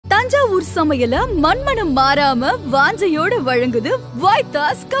தஞ்சாவூர் சமையல மண்மனம் மாறாம வாஞ்சையோட வழங்குது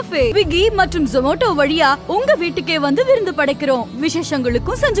வைத்தாஸ் கஃபே. ஸ்விக்கி மற்றும் ஜொமேட்டோ வழியா உங்க வீட்டுக்கே வந்து விருந்து படைக்கிறோம்.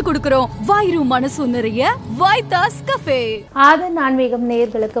 விசேஷங்களுக்கும் செஞ்சு கொடுக்கிறோம். வாயிரும் மனசும் நிறைய வைத்தாஸ் கஃபே. ஆதன் ஆன்மீகம்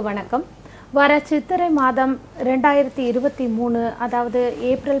நேயர்களுக்கு வணக்கம். வர சித்திரை மாதம் 2023 அதாவது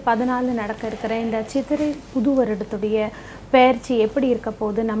ஏப்ரல் 14 நடக்க இருக்கிற இந்த சித்திரை புது வருடத்துடைய பெயர்ச்சி எப்படி இருக்க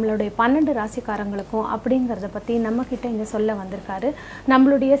போகுது, நம்மளுடைய 12 ராசிக்காரங்களுக்கும் அப்படிங்கிறத பற்றி நம்மக்கிட்ட இங்கே சொல்ல வந்திருக்காரு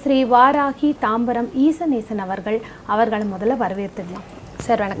நம்மளுடைய ஸ்ரீ வாராகி தாம்பரம் ஈசநேசன் அவர்களை முதல்ல வரவேற்றுக்கலாம்.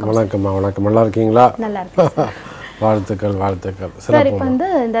 சார் வணக்கம். வணக்கம்மா. வணக்கம். நல்லா இருக்கீங்களா? நல்லா இருக்கு. வாழ்த்துக்கள் வாழ்த்துக்கள் சார். இப்போ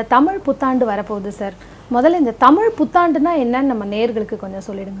இந்த தமிழ் புத்தாண்டு வரப்போகுது சார். முதல்ல இந்த தமிழ் புத்தாண்டுனா என்னன்னு நம்ம நேயர்களுக்கு கொஞ்சம்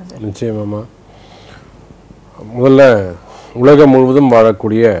சொல்லிடுங்க சார். நிச்சயமாம்மா. முதல்ல உலகம் முழுவதும்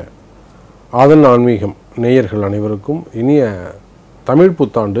வாழக்கூடிய ஆதன் ஆன்மீகம் நேயர்கள் அனைவருக்கும் இனிய தமிழ்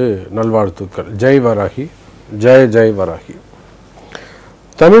புத்தாண்டு நல்வாழ்த்துக்கள். ஜெய் வராகி, ஜெய் ஜெய் வராகி.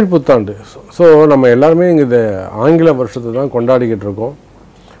 தமிழ் புத்தாண்டு. ஸோ நம்ம எல்லாருமே இங்கே இந்த ஆங்கில வருஷத்தை தான் கொண்டாடிக்கிட்டு இருக்கோம்.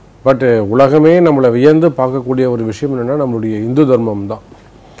 பட்டு உலகமே நம்மளை வியந்து பார்க்கக்கூடிய ஒரு விஷயம் என்னென்னா நம்மளுடைய இந்து தர்மம் தான்.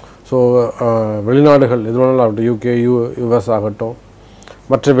 ஸோ வெளிநாடுகள் எது வேணாலும் ஆகட்டும், யூகே யுஎஸ் ஆகட்டும்,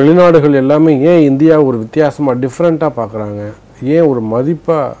 மற்ற வெளிநாடுகள் எல்லாமே ஏன் இந்தியா ஒரு வித்தியாசமாக டிஃப்ரெண்ட்டாக பார்க்குறாங்க, ஏன் ஒரு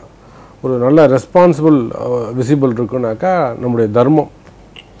மதிப்பாக ஒரு நல்ல ரெஸ்பான்சிபிள் விசிபிள் இருக்குன்னாக்கா நம்முடைய தர்மம்.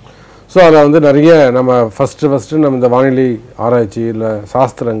 ஸோ அதை வந்து நிறைய நம்ம ஃபஸ்ட்டு நம்ம இந்த வானிலை ஆராய்ச்சி இல்லை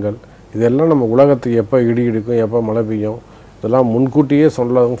சாஸ்திரங்கள் இதெல்லாம் நம்ம உலகத்துக்கு எப்போ இடி இடிக்கும், எப்போ மழை பெய்யும், இதெல்லாம் முன்கூட்டியே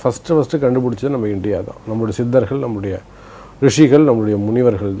சொல்லலாம். ஃபஸ்ட்டு கண்டுபிடிச்சது நம்ம இந்தியா தான். நம்மளுடைய சித்தர்கள், நம்முடைய ரிஷிகள், நம்மளுடைய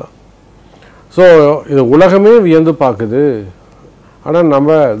முனிவர்கள் தான். ஸோ இது உலகமே வியந்து பார்க்குது. ஆனால்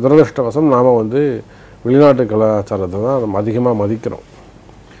நம்ம துரதிருஷ்டவசம் நாம் வந்து வெளிநாட்டு கலாச்சாரத்தை தான் நம்ம அதிகமாக மதிக்கிறோம்.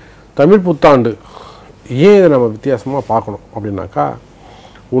 தமிழ் புத்தாண்டு ஏன் இதை நம்ம வித்தியாசமாக பார்க்கணும் அப்படின்னாக்கா,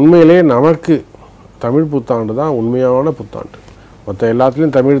 உண்மையிலே நமக்கு தமிழ் புத்தாண்டு தான் உண்மையான புத்தாண்டு. மற்ற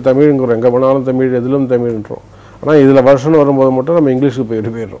எல்லாத்துலேயும் தமிழ்ங்கிறோம், எங்கே போனாலும் தமிழ், எதிலும் தமிழ்ன்றோம். ஆனால் இதில் வருஷம் வரும்போது மட்டும் நம்ம இங்கிலீஷுக்கு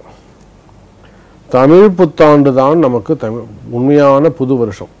போயிடுறோம். தமிழ் புத்தாண்டு தான் நமக்கு உண்மையான புது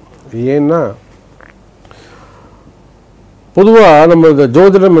வருஷம். ஏன்னா பொதுவாக நம்ம இந்த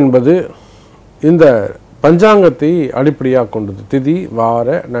ஜோதிடம் என்பது இந்த பஞ்சாங்கத்தை அடிப்படையாக கொண்டது. திதி, வார,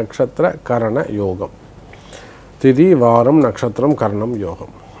 நட்சத்திர, கரண, யோகம். திதி, வாரம், நட்சத்திரம், கரணம்,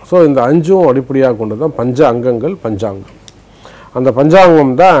 யோகம். ஸோ இந்த 5 அடிப்படையாக கொண்டது தான் பஞ்சாங்கம். அந்த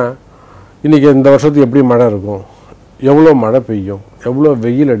பஞ்சாங்கம் தான் இன்றைக்கி இந்த வருஷத்துக்கு எப்படி மழை இருக்கும், எவ்வளோ மழை பெய்யும், எவ்வளோ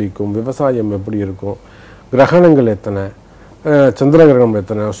வெயில் அடிக்கும், விவசாயம் எப்படி இருக்கும், கிரகணங்கள் எத்தனை, சந்திர கிரகணம்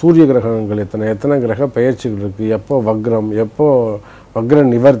எத்தனை, சூரிய கிரகணங்கள் எத்தனை கிரக பெயர்ச்சிகள் இருக்குது, எப்போ வக்ரம், எப்போ வக்ர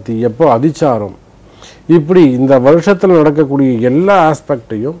நிவர்த்தி, எப்போ அதிச்சாரம், இப்படி இந்த வருஷத்தில் நடக்கக்கூடிய எல்லா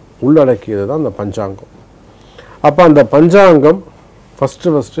ஆஸ்பெக்டையும் உள்ளடக்கியது தான் இந்த பஞ்சாங்கம். அப்போ அந்த பஞ்சாங்கம்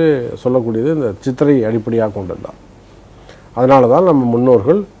ஃபஸ்ட்டு சொல்லக்கூடியது இந்த சித்திரை அடிப்படையாக கொண்டது தான். அதனால தான் நம்ம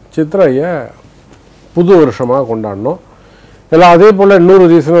முன்னோர்கள் சித்திரையை புது வருஷமாக கொண்டாடினோம். எல்லாம் அதே போல் இன்னொரு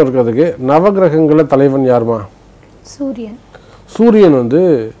ரீசனும் இருக்கிறதுக்கு, நவகிரகங்களில் தலைவன் யாருமா? சூரியன் வந்து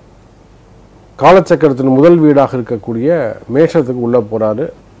காலச்சக்கரத்தின் முதல் வீடாக இருக்கக்கூடிய மேஷத்துக்கு உள்ளே போகிறாரு,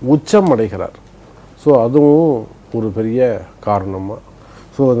 உச்சம் அடைகிறார். ஸோ அதுவும் ஒரு பெரிய காரணமாக.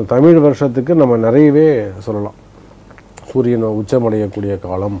 ஸோ அந்த தமிழ் வருஷத்துக்கு நம்ம நிறையவே சொல்லலாம். சூரியன் உச்சமடையக்கூடிய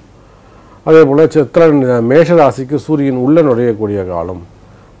காலம், அதே போல் சித்திரன் மேஷராசிக்கு சூரியன் உள்ளே நுழையக்கூடிய காலம்.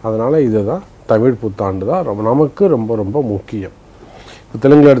 அதனால் இதுதான் தமிழ் புத்தாண்டு தான் நமக்கு ரொம்ப ரொம்ப முக்கியம். இப்போ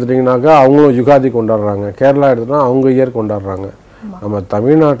தெலுங்கில் எடுத்துட்டிங்கனாக்கா அவங்களும் யுகாதி கொண்டாடுறாங்க, கேரளா எடுத்துகிட்டா அவங்க இயர் கொண்டாடுறாங்க. நம்ம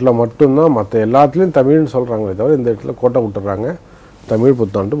தமிழ்நாட்டில் மட்டும்தான் மற்ற எல்லாத்துலேயும் தமிழ்னு சொல்கிறாங்களே தவிர இந்த இடத்துல கோட்டை விட்டுறாங்க. தமிழ்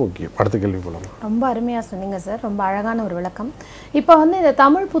புத்தாண்டு முக்கியம். அடுத்த கேள்வி போகலாம். ரொம்ப அருமையாக சொன்னீங்க சார். ரொம்ப அழகான ஒரு விளக்கம். இப்போ இந்த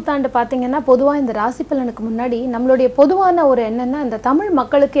தமிழ் புத்தாண்டு பார்த்தீங்கன்னா பொதுவாக இந்த ராசி பலனுக்கு முன்னாடி நம்மளுடைய பொதுவான ஒரு என்னென்னா, இந்த தமிழ்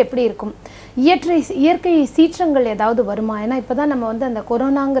மக்களுக்கு எப்படி இருக்கும், இயற்கை சீற்றங்கள் ஏதாவது வருமா? ஏன்னா இப்போ தான் நம்ம அந்த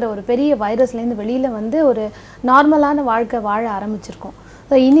கொரோனாங்கிற ஒரு பெரிய வைரஸ்லேருந்து வெளியில் ஒரு நார்மலான வாழ்க்கை வாழ ஆரம்பிச்சிருக்கோம்.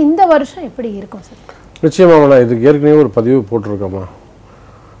 ஸோ இந்த வருஷம் எப்படி இருக்கும் சார்? நிச்சயமாக நான் இதுக்கு ஏற்கனவே ஒரு பதிவு போட்டிருக்கேம்மா.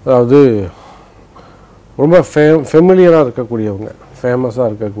 அதாவது ரொம்ப ஃபெமிலியராக இருக்கக்கூடியவங்க, ஃபேமஸாக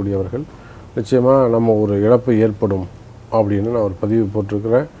இருக்கக்கூடியவர்கள் நிச்சயமாக நம்ம ஒரு இழப்பு ஏற்படும் அப்படின்னு நான் ஒரு பதிவு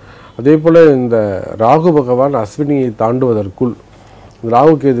போட்டிருக்கிறேன். அதே போல் இந்த ராகு பகவான் அஸ்வினியை தாண்டுவதற்குள், இந்த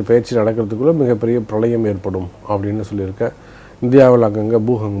ராகு கேது பயிற்சி நடக்கிறதுக்குள்ளே மிகப்பெரிய பிரளயம் ஏற்படும் அப்படின்னு சொல்லியிருக்கேன். இந்தியாவில் அங்கங்கே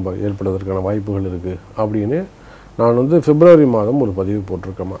பூகம்பம் ஏற்படுவதற்கான வாய்ப்புகள் இருக்குது அப்படின்னு நான் பிப்ரவரி மாதம் ஒரு பதிவு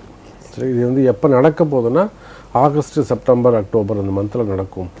போட்டிருக்கேம்மா. சரி, இது எப்போ நடக்க போகுதுன்னா ஆகஸ்ட், செப்டம்பர், அக்டோபர் அந்த மந்தில்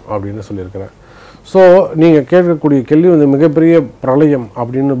நடக்கும் அப்படின்னு சொல்லியிருக்கிறேன். ஸோ நீங்கள் கேட்கக்கூடிய கேள்வி மிகப்பெரிய பிரளயம்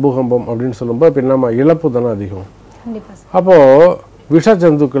அப்படின்னு, பூகம்பம் அப்படின்னு சொல்லும்போது இப்போ நம்ம இழப்பு தானே அதிகம். அப்போது விஷ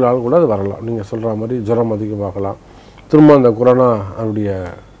ஜந்துக்களால் கூட அது வரலாம். நீங்கள் சொல்கிற மாதிரி ஜுரம் அதிகமாகலாம், திரும்ப அந்த கொரோனா அதனுடைய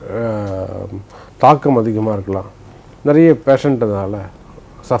தாக்கம் அதிகமாக இருக்கலாம், நிறைய பேஷண்ட் அதனால்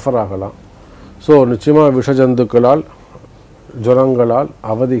சஃபர் ஆகலாம். ஸோ நிச்சயமாக விஷஜந்துக்களால் ஜுரங்களால்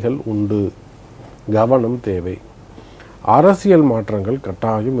அவதிகள் உண்டு, கவனம் தேவை. அரசியல் மாற்றங்கள்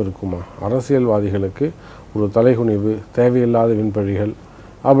கட்டாயம் இருக்குமா? அரசியல்வாதிகளுக்கு ஒரு தலைகுனிவு, தேவையில்லாத விண்பழிகள்,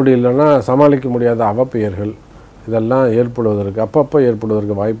 அப்படி இல்லைன்னா சமாளிக்க முடியாத அவப்பெயர்கள் இதெல்லாம் ஏற்படுவதற்கு அப்பப்போ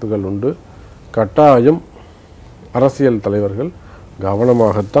ஏற்படுவதற்கு வாய்ப்புகள் உண்டு. கட்டாயம் அரசியல் தலைவர்கள்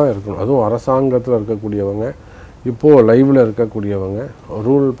கவனமாகத்தான் இருக்கணும். அதுவும் அரசாங்கத்தில் இருக்கக்கூடியவங்க, இப்போது லைவில் இருக்கக்கூடியவங்க,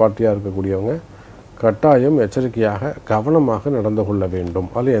 ரூரல் பார்ட்டியாக இருக்கக்கூடியவங்க கட்டாயம் எச்சரிக்கையாக கவனமாக நடந்து கொள்ள வேண்டும்.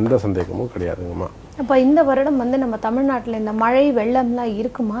 அதில் எந்த சந்தேகமும் கிடையாதுங்கம்மா. அப்போ இந்த வருடம் நம்ம தமிழ்நாட்டில் இந்த மழை வெள்ளம்லாம்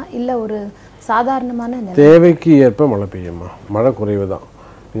இருக்குமா, இல்லை ஒரு சாதாரணமான தேவைக்கு ஏற்ப மழை பெய்யுமா? மழை குறைவு தான்.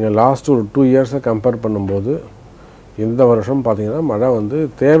 நீங்கள் லாஸ்ட் ஒரு 2 இயர்ஸை கம்பேர் பண்ணும்போது இந்த வருஷம் பார்த்தீங்கன்னா மழை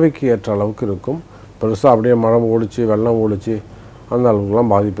தேவைக்கு ஏற்ற அளவுக்கு இருக்கும். பெருசாக அப்படியே மழை ஓடிச்சு வெள்ளம் ஓடிச்சு அந்த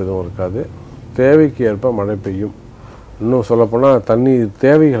அளவுக்குலாம் பாதிப்பு எதுவும் இருக்காது. தேவைக்கு ஏற்ப மழை பெய்யும். இன்னும் சொல்லப்போனால் தண்ணீர்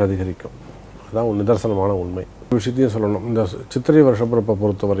தேவைகள் அதிகரிக்கும். அதுதான் ஒரு நிதர்சனமான உண்மை. விஷயத்தையும் சொல்லணும். இந்த சித்திரை வருஷப்பிறப்பை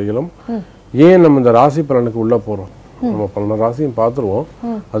பொறுத்த வரையிலும் ஏன் நம்ம இந்த ராசி பலனுக்கு உள்ளே போகிறோம்? நம்ம பல ராசியும் பார்த்துருவோம்.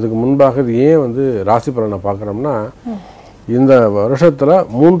 அதுக்கு முன்பாக இது ஏன் ராசி பலனை பார்க்குறோம்னா, இந்த வருஷத்தில்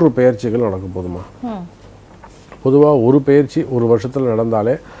 3 பெயர்ச்சிகள் நடக்க போதுமா? பொதுவாக ஒரு பெயர்ச்சி ஒரு வருஷத்தில்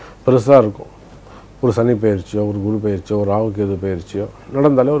நடந்தாலே பெருசாக இருக்கும். ஒரு சனி பெயர்ச்சியோ, ஒரு குரு பெயர்ச்சியோ, ஒரு ராகு கேது பெயர்ச்சியோ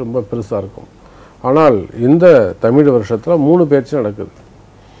நடந்தாலே ரொம்ப பெருசாக இருக்கும். ஆனால் இந்த தமிழ் வருஷத்தில் 3 பெயர்ச்சி நடக்குது.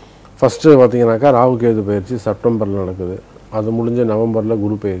 ஃபஸ்ட்டு பார்த்தீங்கன்னாக்கா ராகு கேது பயிற்சி செப்டம்பரில் நடக்குது. அது முடிஞ்சு நவம்பரில்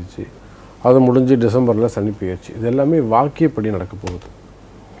குரு பயிற்சி, அது முடிஞ்சு டிசம்பரில் சனி பயிற்சி. இது எல்லாமே வாக்கியப்படி நடக்க போகுது.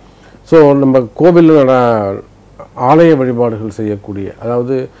 ஸோ நம்ம கோவிலில் ஆலய வழிபாடுகள் செய்யக்கூடிய,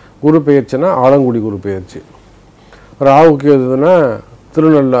 அதாவது குரு பயிற்சினா ஆலங்குடி குரு பயிற்சி, ராகு கேதுனா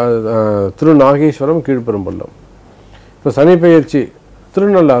திருநாகேஸ்வரம் கீழ்பெரும்பள்ளம், இப்போ சனி பயிற்சி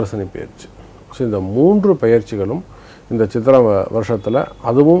திருநள்ளாறு சனி பயிற்சி. ஸோ இந்த 3 பயிற்சிகளும் இந்த சித்திரை வருஷத்தில்,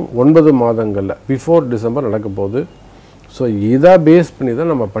 அதுவும் 9 மாதங்களில் பிஃபோர் டிசம்பர் நடக்க போகுது. ஸோ இதை பேஸ் பண்ணி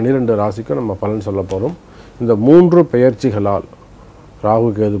தான் நம்ம 12 ராசிக்கும் நம்ம பலன் சொல்ல போகிறோம். இந்த 3 பெயர்ச்சிகளால், ராகு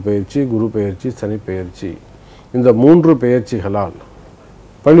கேது பயிற்சி, குரு பயிற்சி, சனி பயிற்சி, இந்த 3 பெயர்ச்சிகளால்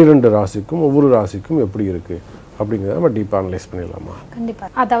 12 ராசிக்கும் ஒவ்வொரு ராசிக்கும் எப்படி இருக்குது அப்படிங்கிறத நம்ம டீப்பாக அனலைஸ் பண்ணிடலாமா?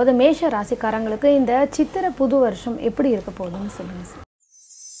 கண்டிப்பாக. அதாவது மேஷ ராசிக்காரங்களுக்கு இந்த சித்திரை புது வருஷம் எப்படி இருக்க போகுதுன்னு சொல்லுங்கள் சார்.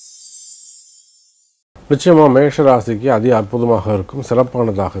 நிச்சயமாக மேஷ ராசிக்கு அதி அற்புதமாக இருக்கும்,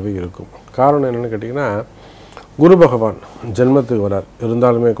 சிறப்பானதாகவே இருக்கும். காரணம் என்னென்னு கேட்டிங்கன்னா, குரு பகவான் ஜென்மத்துக்கு வரார்.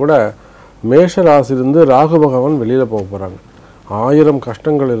 இருந்தாலுமே கூட மேஷ ராசியிலிருந்து ராகு பகவான் வெளியில் போக போகிறாங்க. 1000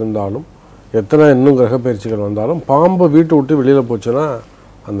 கஷ்டங்கள் இருந்தாலும், எத்தனை இன்னும் கிரக பயிற்சிகள் வந்தாலும், பாம்பு வீட்டை விட்டு வெளியில் போச்சுன்னா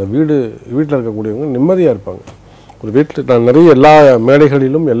அந்த வீட்டில் இருக்கக்கூடியவங்க நிம்மதியாக இருப்பாங்க. ஒரு வீட்டில் நான் நிறைய எல்லா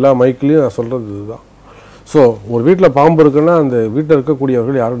மேடைகளிலும் எல்லா மைக்கிலையும் நான் சொல்கிறது இதுதான். ஸோ ஒரு வீட்டில் பாம்பு இருக்குன்னா அந்த வீட்டில்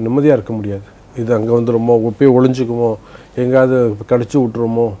இருக்கக்கூடியவர்கள் யாரும் நிம்மதியாக இருக்க முடியாது. இது அங்கே வந்துடுமோ, போய் ஒளிஞ்சிக்குமோ, எங்கேயாவது கடிச்சு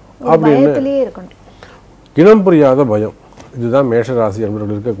விட்டுருமோ அப்படின்னு இனம் புரியாத பயம். இதுதான் மேஷராசி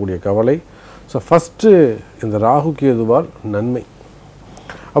என்பவர்கள் இருக்கக்கூடிய கவலை. ஸோ ஃபஸ்ட்டு இந்த ராகு கேதுவால் நன்மை.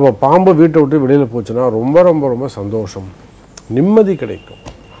 அப்போ பாம்பு வீட்டை விட்டு வெளியில் போச்சுன்னா ரொம்ப ரொம்ப ரொம்ப சந்தோஷம், நிம்மதி கிடைக்கும்.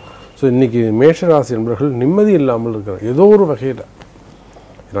 ஸோ இன்றைக்கி மேஷராசி என்பவர்கள் நிம்மதி இல்லாமல் இருக்கிறார் ஏதோ ஒரு வகையில்.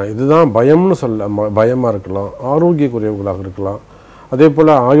 இதுதான் பயம்னு சொல்ல, பயமாக இருக்கலாம், ஆரோக்கிய குறைவுகளாக இருக்கலாம், அதே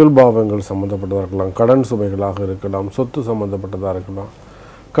போல் ஆயுள் பாவங்கள் சம்மந்தப்பட்டதாக இருக்கலாம், கடன் சுமைகளாக இருக்கலாம், சொத்து சம்மந்தப்பட்டதாக இருக்கலாம்,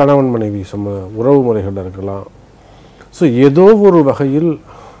 கணவன் மனைவி உறவு முறைகள் இருக்கலாம். ஸோ ஏதோ ஒரு வகையில்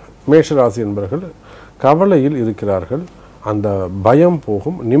மேஷராசி என்பவர்கள் கவலையில் இருக்கிறார்கள். அந்த பயம்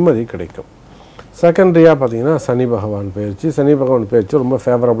போகும், நிம்மதி கிடைக்கும். செகண்டரியாக பார்த்தீங்கன்னா சனி பகவான் பயிற்சி. சனி பகவான் பயிற்சி ரொம்ப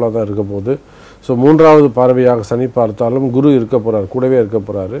ஃபேவரபுளாக தான் இருக்க போகுது. ஸோ 3வது பார்வையாக சனி பார்த்தாலும் குரு இருக்க போகிறார், கூடவே இருக்க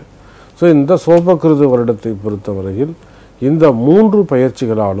போகிறாரு. ஸோ இந்த சோபகிருது வருடத்தை பொறுத்தவரையில் இந்த 3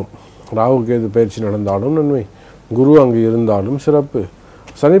 பயிற்சிகளாலும், ராகு கேது பயிற்சி நடந்தாலும் நன்மை, குரு அங்கு இருந்தாலும் சிறப்பு,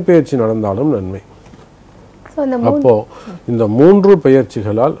 சனி பயிற்சி நடந்தாலும் நன்மை. அப்போது இந்த 3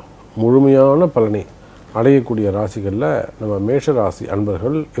 பயிற்சிகளால் முழுமையான பலனை அடையக்கூடிய ராசிகளில் நம்ம மேஷ ராசி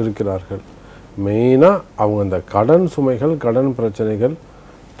அன்பர்கள் இருக்கிறார்கள். மெயினாக அவங்க அந்த கடன் சுமைகள், கடன் பிரச்சனைகள்,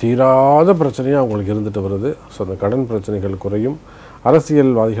 தீராத பிரச்சனையாக அவங்களுக்கு இருந்துட்டு வருது. ஸோ அந்த கடன் பிரச்சனைகள் குறையும்.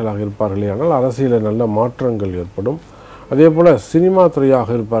 அரசியல்வாதிகளாக இருப்பார்களே ஆனால் அரசியலில் நல்ல மாற்றங்கள் ஏற்படும். அதே போல் சினிமா துறையாக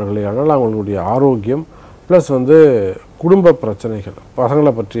இருப்பார்களே ஆனால் அவங்களுடைய ஆரோக்கியம் ப்ளஸ் குடும்ப பிரச்சனைகள்,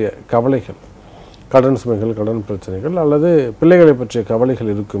 பசங்களை பற்றிய கவலைகள், கடன் சுமைகள், கடன் பிரச்சனைகள் அல்லது பிள்ளைகளை பற்றிய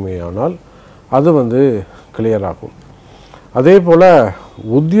கவலைகள் இருக்குமே ஆனால் அது கிளியர் ஆகும். அதே போல்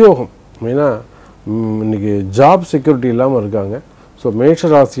உத்தியோகம், மெயினாக இன்றைக்கி ஜாப் செக்யூரிட்டி இல்லாமல் இருக்காங்க. ஸோ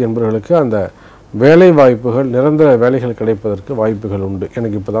மேஷராசி என்பவர்களுக்கு அந்த வேலை வாய்ப்புகள், நிரந்தர வேலைகள் கிடைப்பதற்கு வாய்ப்புகள் உண்டு.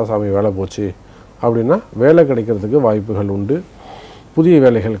 எனக்கு இப்போ தான் சாமி வேலை போச்சு அப்படின்னா வேலை கிடைக்கிறதுக்கு வாய்ப்புகள் உண்டு. புதிய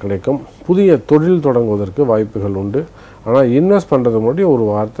வேலைகள் கிடைக்கும், புதிய தொழில் தொடங்குவதற்கு வாய்ப்புகள் உண்டு. ஆனால் இன்வெஸ்ட் பண்ணுறதுக்கு முன்னாடி ஒரு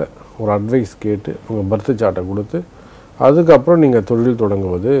வார்த்தை ஒரு அட்வைஸ் கேட்டு உங்கள் பர்த் சார்ட்டை கொடுத்து அதுக்கப்புறம் நீங்கள் தொழில்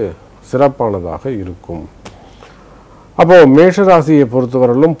தொடங்குவது சிறப்பானதாக இருக்கும். அப்போது மேஷராசியை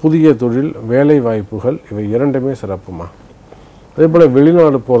பொறுத்தவரையிலும் புதிய தொழில் வேலை வாய்ப்புகள் இவை இரண்டுமே சிறப்புமா. அதே போல்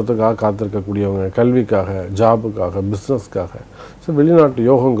வெளிநாடு போகிறதுக்காக காத்திருக்கக்கூடியவங்க, கல்விக்காக, ஜாபுக்காக, பிஸ்னஸ்க்காக, ஸோ வெளிநாட்டு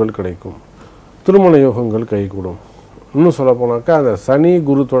யோகங்கள் கிடைக்கும், திருமண யோகங்கள் கைகூடும். இன்னும் சொல்ல போனாக்கா அந்த சனி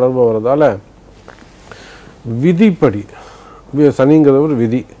குரு தொடர்பு வரதால் விதிப்படி, சனிங்கிறது ஒரு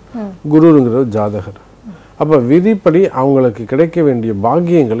விதி, குருங்கிறது ஜாதகர், அப்போ விதிப்படி அவங்களுக்கு கிடைக்க வேண்டிய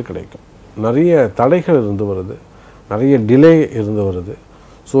பாக்கியங்கள் கிடைக்கும். நிறைய தடைகள் இருந்து வருது, நிறைய டிலே இருந்து வருது.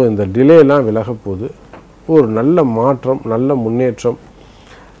 ஸோ இந்த டிலேலாம் விலக போது ஒரு நல்ல மாற்றம், நல்ல முன்னேற்றம்.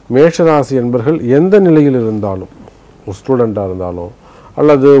 மேஷராசி என்பர்கள் எந்த நிலையில் இருந்தாலும், ஒரு ஸ்டூடெண்ட்டாக இருந்தாலும்,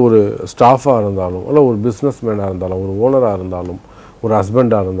 அல்லது ஒரு ஸ்டாஃபாக இருந்தாலும், அல்ல ஒரு பிஸ்னஸ் மேனாக இருந்தாலும், ஒரு ஓனராக இருந்தாலும், ஒரு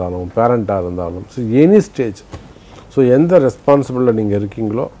ஹஸ்பண்டாக இருந்தாலும், பேரண்ட்டாக இருந்தாலும், ஸோ எனி ஸ்டேஜ், ஸோ எந்த ரெஸ்பான்சிபிளில் நீங்கள்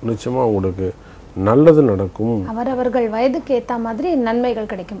இருக்கீங்களோ நிச்சயமாக உங்களுக்கு நல்லது நடக்கும். அவரவர்கள் வயதுக்கு ஏற்ற மாதிரி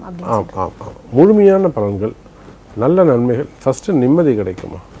நன்மைகள் கிடைக்கும். முழுமையான பலன்கள், நல்ல நன்மைகள். ஃபஸ்ட்டு நிம்மதி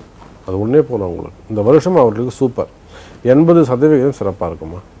கிடைக்குமா, அது ஒன்றே போதும் உங்களுக்கு. இந்த வருஷம் அவர்களுக்கு சூப்பர், 80% சிறப்பாக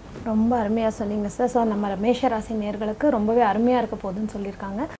இருக்குமா. ரொம்ப அருமையாக சொன்னீங்க சார். ஸோ நம்ம மேஷராசி நேயர்களுக்கு ரொம்பவே அருமையாக இருக்க போகுதுன்னு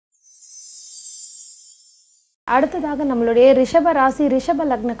சொல்லியிருக்காங்க. அடுத்ததாக நம்மளுடைய ரிஷப ராசி ரிஷப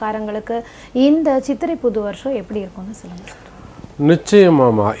லக்னக்காரங்களுக்கு இந்த சித்திரை புது வருஷம் எப்படி இருக்கும்னு சொல்லுங்கள் சார்.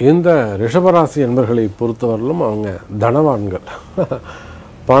 நிச்சயமாமா, இந்த ரிஷபராசி என்பர்களை பொறுத்தவரையிலும் அவங்க தனவான்கள்.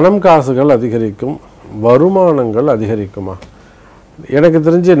 பணம் காசுகள் அதிகரிக்கும், வருமானங்கள் அதிகரிக்குமா. எனக்கு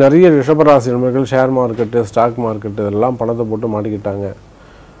தெரிஞ்சு நிறைய ரிஷபராசி என்பர்கள் ஷேர் மார்க்கெட்டு, ஸ்டாக் மார்க்கெட்டு இதெல்லாம் பணத்தை போட்டு மாட்டிக்கிட்டாங்க.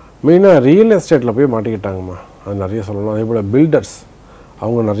 மெயினாக ரியல் எஸ்டேட்டில் போய் மாட்டிக்கிட்டாங்கம்மா, அது நிறைய சொல்லணும். அதே போல் பில்டர்ஸ்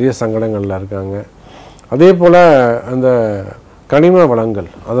அவங்க நிறைய சங்கடங்களில் இருக்காங்க. அதே போல் அந்த கனிம வளங்கள்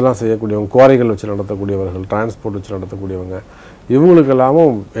அதெல்லாம் செய்யக்கூடியவங்க, குவாரிகள் வச்சு நடத்தக்கூடியவர்கள், டிரான்ஸ்போர்ட் வச்சு நடத்தக்கூடியவங்க,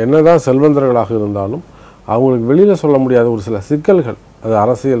 இவங்களுக்கெல்லாமும் என்னதான் செல்வந்தர்களாக இருந்தாலும் அவங்களுக்கு வெளியில் சொல்ல முடியாத ஒரு சில சிக்கல்கள், அது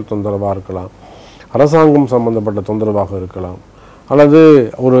அரசியல் தொந்தரவாக இருக்கலாம், அரசாங்கம் சம்பந்தப்பட்ட தொந்தரவாக இருக்கலாம், அல்லது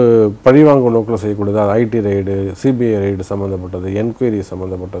ஒரு பழிவாங்கும் நோக்கில் செய்யக்கூடியது, அது ஐடி ரைடு, சிபிஐ ரைடு சம்மந்தப்பட்டது, என்கொயரி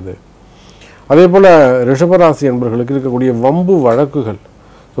சம்மந்தப்பட்டது. அதே போல் ரிஷபராசி என்பவர்களுக்கு இருக்கக்கூடிய வம்பு வழக்குகள்,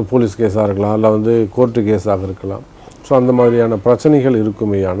 ஸோ போலீஸ் கேஸாக இருக்கலாம், இல்லை வந்து கோர்ட்டு கேஸாக இருக்கலாம். ஸோ அந்த மாதிரியான பிரச்சனைகள்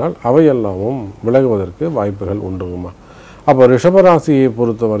இருக்குமேயானால் அவையெல்லாமும் விலகுவதற்கு வாய்ப்புகள் உண்டுமா. அப்போ ரிஷபராசியை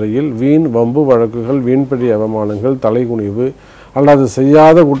பொறுத்தவரையில் வீண் வம்பு வழக்குகள், வீண்படி அவமானங்கள், தலைகுனிவு, அல்லது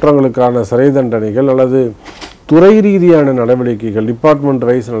செய்யாத குற்றங்களுக்கான சிறை தண்டனைகள், அல்லது துறை ரீதியான நடவடிக்கைகள், டிபார்ட்மெண்ட்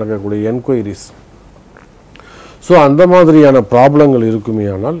வைஸ் நடக்கக்கூடிய என்கொயரிஸ், ஸோ அந்த மாதிரியான ப்ராப்ளங்கள்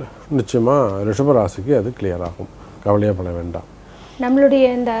இருக்குமேயானால் நிச்சயமாக ரிஷபராசிக்கு அது கிளியர் ஆகும், கவலையப்பட வேண்டாம். நம்மளுடைய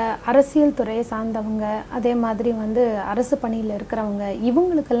இந்த அரசியல் துறையை சார்ந்தவங்க, அதே மாதிரி வந்து அரசு பணியில் இருக்கிறவங்க,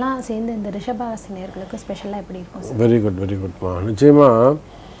 இவங்களுக்கெல்லாம் சேர்ந்து இந்த ரிஷபராசினியர்களுக்கு ஸ்பெஷலாக எப்படி இருக்கும்? Very good, very குட்மா. நிச்சயமாக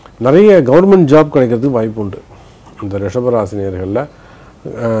நிறைய கவர்மெண்ட் ஜாப் கிடைக்கிறதுக்கு வாய்ப்பு உண்டு. இந்த ரிஷபராசினியர்களில்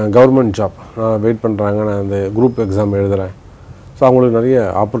கவர்மெண்ட் ஜாப் வெயிட் பண்ணுறாங்க, நான் இந்த குரூப் எக்ஸாம் எழுதுகிறேன், ஸோ அவங்களுக்கு நிறைய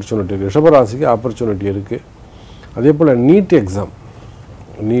ஆப்பர்ச்சுனிட்டி இருக்குது, ரிஷபராசிக்கு ஆப்பர்ச்சுனிட்டி இருக்குது. அதே போல் நீட் எக்ஸாம்,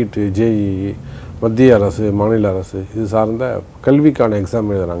 நீட்டு, ஜேஇஇ, மத்திய அரசு, மாநில அரசு இது சார்ந்த கல்விக்கான எக்ஸாம்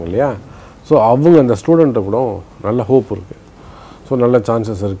எழுதுகிறாங்க இல்லையா, ஸோ அவங்க அந்த ஸ்டூடெண்ட்டை கூட நல்ல ஹோப் இருக்குது. ஸோ நல்ல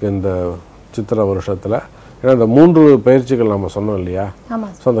சான்சஸ் இருக்குது இந்த சித்திரை வருஷத்தில். ஏன்னா இந்த 3 பயிற்சிகள் நம்ம சொன்னோம் இல்லையா,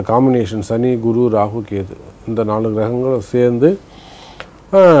 ஸோ அந்த காம்பினேஷன் சனி, குரு, ராகு, கேது, இந்த 4 கிரகங்களும் சேர்ந்து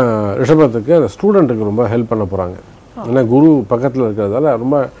ரிஷபத்துக்கு அந்த ஸ்டூடெண்ட்டுக்கு ரொம்ப ஹெல்ப் பண்ண போகிறாங்க. ஏன்னா குரு பக்கத்தில் இருக்கிறதால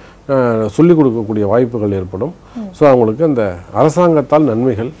ரொம்ப சொல்லிக் கொடுக்கக்கூடிய வாய்ப்புகள் ஏற்படும். ஸோ அவங்களுக்கு அந்த அரசாங்கத்தால்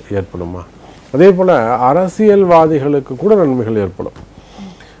நன்மைகள் ஏற்படுமா. அதே போல் அரசியல்வாதிகளுக்கு கூட நன்மைகள் ஏற்படும்.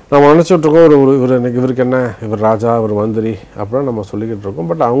 நம்ம நினச்சிட்ருக்கோம் இவர் இவருக்கு என்ன, இவர் ராஜா, இவர் மந்திரி அப்படின்னா நம்ம சொல்லிக்கிட்டு இருக்கோம்.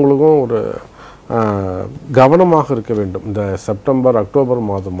 பட் அவங்களுக்கும் ஒரு கவனமாக இருக்க வேண்டும். இந்த செப்டம்பர், அக்டோபர்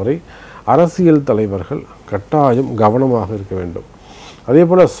மாதம் வரை அரசியல் தலைவர்கள் கட்டாயம் கவனமாக இருக்க வேண்டும். அதே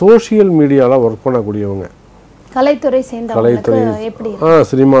போல் சோஷியல் மீடியாவில் ஒர்க் பண்ணக்கூடியவங்க, கலைத்துறை எப்படி,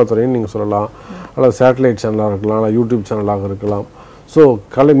 சினிமா துறைன்னு நீங்கள் சொல்லலாம், அல்லது சேட்டலைட் சேனலாக இருக்கலாம், அல்லது யூடியூப் சேனலாக இருக்கலாம். ஸோ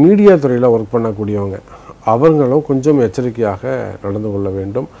மீடியா துறையில் ஒர்க் பண்ணக்கூடியவங்க அவங்களும் கொஞ்சம் எச்சரிக்கையாக நடந்து கொள்ள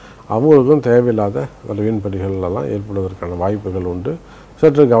வேண்டும். அவங்களுக்கும் தேவையில்லாத வீண்படிகளெல்லாம் ஏற்படுவதற்கான வாய்ப்புகள் உண்டு.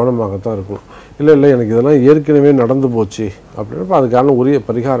 சற்று கவனமாகத்தான் இருக்கணும். இல்லை எனக்கு இதெல்லாம் ஏற்கனவே நடந்து போச்சு அப்படின்றப்ப அதுக்கான உரிய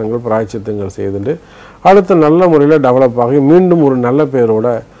பரிகாரங்கள், பிராயச்சித்தங்கள் செய்துட்டு அடுத்த நல்ல முறையில் டெவலப் ஆகி மீண்டும் ஒரு நல்ல பேரோட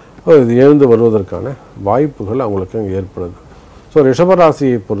இது எழுந்து வருவதற்கான வாய்ப்புகள் அவங்களுக்கு அங்கே ஏற்படுது. ஸோ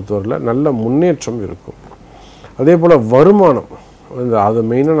ரிஷபராசியை பொறுத்தவரையில் நல்ல முன்னேற்றம் இருக்கும். அதே போல் வருமானம், அது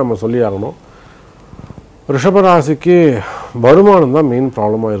மெயினாக நம்ம சொல்லி ஆகணும். ரிஷபராசிக்கு வருமானம் தான் மெயின்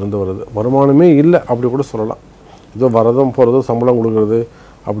ப்ராப்ளமாக இருந்து வருது. வருமானமே இல்லை அப்படி கூட சொல்லலாம். இதோ வரதும் போகிறதும் சம்பளம் கொடுக்குறது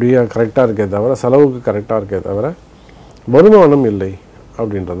அப்படியே கரெக்டாக இருக்கே தவிர, செலவுக்கு கரெக்டாக இருக்கே தவிர வருமானம் இல்லை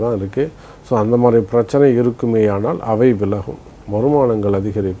அப்படின்றது தான் இருக்குது. ஸோ அந்த மாதிரி பிரச்சனை இருக்குமே ஆனால் அவை விலகும், வருமானங்கள்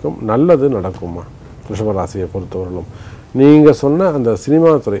அதிகரிக்கும், நல்லது நடக்குமா ரிஷபராசியை பொறுத்தவரையிலும். நீங்கள் சொன்ன அந்த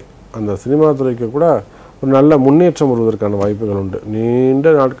சினிமா துறை, அந்த சினிமா துறைக்கு கூட ஒரு நல்ல முன்னேற்றம் வருவதற்கான வாய்ப்புகள் உண்டு. நீண்ட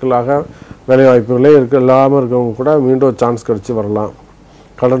நாட்களாக வேலை வாய்ப்புகளே இல்லாமல் இருக்கவங்க கூட மீண்டும் சான்ஸ் கிடச்சி வரலாம்,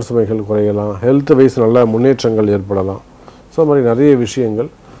 கடன் சுமைகள் குறையலாம், ஹெல்த் வைஸ் நல்ல முன்னேற்றங்கள் ஏற்படலாம். ஸோ மாதிரி நிறைய விஷயங்கள்.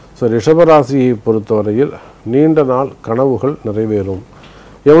 ஸோ ரிஷபராசியை பொறுத்தவரையில் நீண்ட நாள் கனவுகள் நிறைவேறும்.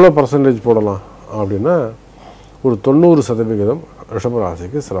 எவ்வளோ பர்சன்டேஜ் போடலாம் அப்படின்னா ஒரு 90%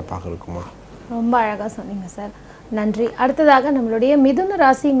 ரிஷபராசிக்கு சிறப்பாக இருக்குமா. ரொம்ப அழகாக சொன்னீங்க சார், நன்றி. அடுத்ததாக நம்மளுடைய மிதுன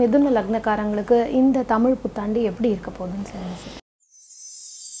ராசி மிதுன லக்னக்காரங்களுக்கு இந்த தமிழ் புத்தாண்டு எப்படி இருக்க போகுதுன்னு சொல்லுங்க சார்.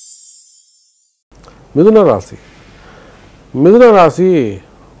 மிதுன ராசி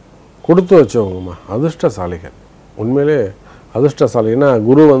கொடுத்து வச்சவங்கம்மா, அதிர்ஷ்டசாலிகள். உண்மையிலே அதிர்ஷ்டசாலின்னா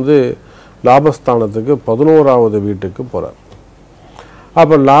குரு லாபஸ்தானத்துக்கு 11வது வீட்டுக்கு போகிறார்.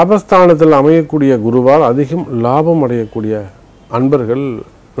 அப்போ லாபஸ்தானத்தில் அமையக்கூடிய குருவால் அதிகம் லாபம் அடையக்கூடிய அன்பர்கள்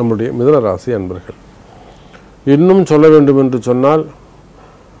நம்முடைய மிதுன ராசி அன்பர்கள். இன்னும் சொல்ல வேண்டும் என்று சொன்னால்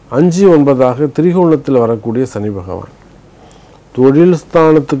 5-9 திரிகோணத்தில் வரக்கூடிய சனி பகவான், தொழில்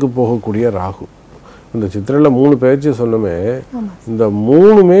ஸ்தானத்துக்கு போகக்கூடிய ராகு. இந்த சித்திரையில் 3 பேச்சு சொன்னமே, இந்த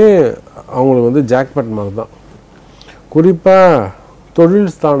 3மே அவங்களுக்கு ஜாக்பாட் மாதிரி தான். குறிப்பாக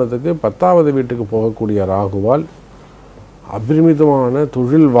தொழில் ஸ்தானத்துக்கு 10வது வீட்டுக்கு போகக்கூடிய ராகுவால் அபரிமிதமான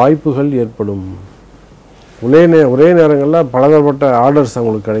தொழில் வாய்ப்புகள் ஏற்படும். ஒரே நேரங்களில் பலதரப்பட்ட ஆர்டர்ஸ்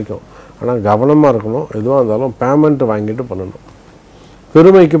அவங்களுக்கு கிடைக்கும். ஆனால் கவனமாக இருக்கணும். எதுவாக இருந்தாலும் பேமெண்ட் வாங்கிட்டு பண்ணணும்,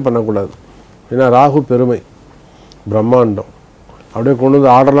 பெருமைக்கு பண்ணக்கூடாது. ஏன்னா ராகு பெருமை, பிரம்மாண்டம். அப்படியே கொண்டு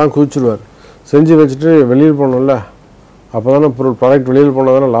ஆர்டர்லாம் குவிச்சிடுவார். செஞ்சு வச்சுட்டு வெளியில் போகணும்ல, அப்போ தானே ப்ராடக்ட் வெளியில்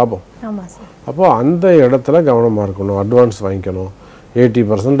போனால் தானே லாபம். அப்போது அந்த இடத்துல கவனமாக இருக்கணும். அட்வான்ஸ் வாங்கிக்கணும்.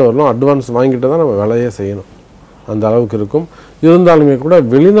 80% வரணும் அட்வான்ஸ் வாங்கிட்டு தான் நம்ம வேலையே செய்யணும். அந்த அளவுக்கு இருக்கும். இருந்தாலுமே கூட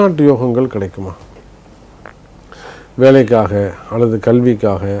வெளிநாட்டு யோகங்கள் கிடைக்குமா, வேலைக்காக அல்லது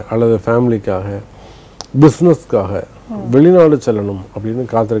கல்விக்காக அல்லது ஃபேமிலிக்காக பிஸ்னஸ்க்காக வெளிநாடு செல்லணும் அப்படின்னு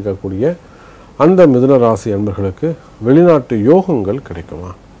காத்திருக்கக்கூடிய அந்த மிதுன ராசி அன்பர்களுக்கு வெளிநாட்டு யோகங்கள்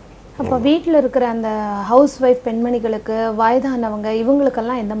கிடைக்குமா. அப்போ வீட்டில் இருக்கிற அந்த ஹவுஸ் ஒய்ஃப் பெண்மணிகளுக்கு, வயதானவங்க,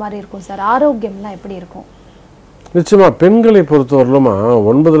 இவங்களுக்கெல்லாம் எந்த மாதிரி இருக்கும் சார்? ஆரோக்கியம்லாம் எப்படி இருக்கும்? நிச்சயமாக பெண்களை பொறுத்தவரையிலுமா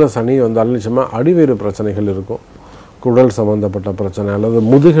 9ல் சனி வந்தாலும் நிச்சயமாக அடிவேறு பிரச்சனைகள் இருக்கும். குடல் சம்மந்தப்பட்ட பிரச்சனை அல்லது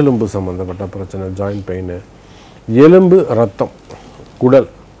முதுகெலும்பு சம்மந்தப்பட்ட பிரச்சனை, ஜாயின்ட் பெயின், எலும்பு, ரத்தம், குடல்.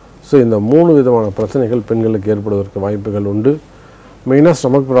 ஸோ இந்த 3 விதமான பிரச்சனைகள் பெண்களுக்கு ஏற்படுவதற்கு வாய்ப்புகள் உண்டு. மெயினாக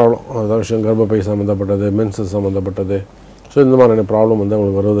ஸ்டமக் ப்ராப்ளம், அதாவது விஷயம் கர்ப்பப்பை சம்மந்தப்பட்டது, மென்சஸ் சம்மந்தப்பட்டது. ஸோ இந்த மாதிரியான ப்ராப்ளம்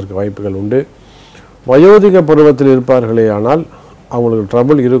அவங்களுக்கு வருவதற்கு வாய்ப்புகள் உண்டு. வயோதிக பருவத்தில் இருப்பார்களே ஆனால் அவங்களுக்கு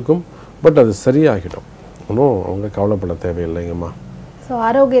ட்ரபிள் இருக்கும். பட் அது சரியாகிடும், ஒன்றும் அவங்க கவலைப்பட தேவையில்லைங்கம்மா. ஸோ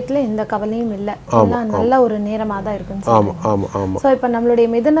ஆரோக்கியத்தில் எந்த கவலையும் இல்லை, நல்ல ஒரு நேரமாக தான் இருக்குன்னு. ஆமாம் ஆமாம் ஆமாம். ஸோ இப்போ நம்மளுடைய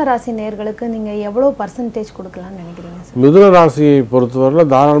மிதுன ராசி நேயர்களுக்கு நீங்கள் எவ்வளோ பர்சன்டேஜ் கொடுக்கலான்னு நினைக்கிறீங்க சார்? மிதுன ராசியை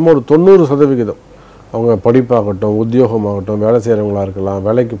பொறுத்தவரையில் தாராளமாக ஒரு 90% அவங்க படிப்பாகட்டும், உத்தியோகமாகட்டும், வேலை செய்கிறவங்களாக இருக்கலாம்,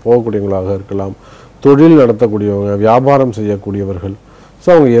 வேலைக்கு போகக்கூடியவங்களாக இருக்கலாம், தொழில் நடத்தக்கூடியவங்க, வியாபாரம் செய்யக்கூடியவர்கள். ஸோ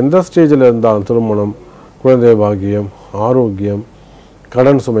அவங்க எந்த ஸ்டேஜில் இருந்தாலும் திருமணம், குழந்தை பாக்கியம், ஆரோக்கியம்,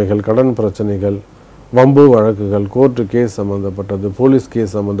 கடன் சுமைகள், கடன் பிரச்சனைகள், வம்பு வழக்குகள், கோர்ட்டு கேஸ் சம்மந்தப்பட்டது, போலீஸ்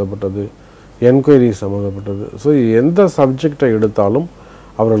கேஸ் சம்மந்தப்பட்டது, என்கொயரி சம்மந்தப்பட்டது. ஸோ எந்த சப்ஜெக்டை எடுத்தாலும்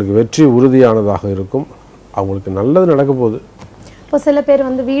அவர்களுக்கு வெற்றி உறுதியானதாக இருக்கும். அவங்களுக்கு நல்லது நடக்க போகுது. இப்போ சில பேர்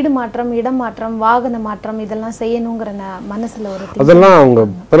வீடு மாற்றம், இடம் மாற்றம், வாகன மாற்றம் இதெல்லாம் செய்யணுங்கிற மனசில் ஒரு, அதெல்லாம் அவங்க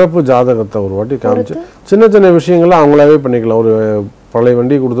பிறப்பு ஜாதகத்தை ஒரு வாட்டி காமிச்சு சின்ன சின்ன விஷயங்கள்லாம் அவங்களாவே பண்ணிக்கலாம். ஒரு பழைய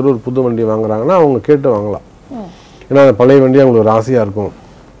வண்டி கொடுத்துட்டு ஒரு புது வண்டி வாங்குறாங்கன்னா அவங்க கேட்டு வாங்கலாம். ஏன்னா அந்த பழைய வண்டி அவங்களுக்கு ஒரு ஆசையாக இருக்கும்,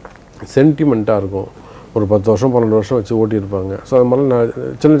 சென்டிமெண்ட்டாக இருக்கும். ஒரு 10 வருஷம் 12 வருஷம் வச்சு ஓட்டியிருப்பாங்க. ஸோ அது மாதிரி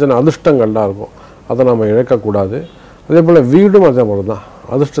சின்ன சின்ன அதிர்ஷ்டங்கள்லாம் இருக்கும், அதை நம்ம இழக்கக்கூடாது. அதே போல் வீடும் அதே போல் தான்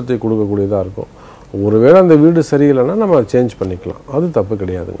அதிர்ஷ்டத்தை கொடுக்கக்கூடியதாக இருக்கும். ஒருவேளை அந்த வீடு சரியில்லைன்னா நம்ம சேஞ்ச் பண்ணிக்கலாம், அது தப்பு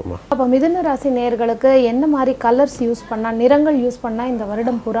கிடையாதுங்கம்மா. அப்போ மிதுன ராசி நேயர்களுக்கு என்ன மாதிரி கலர்ஸ் யூஸ் பண்ணால், நிறங்கள் யூஸ் பண்ணால் இந்த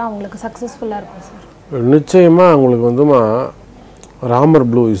வருடம் பூரா அவங்களுக்கு சக்ஸஸ்ஃபுல்லாக இருக்கும் சார்? நிச்சயமாக அவங்களுக்கு ராமர்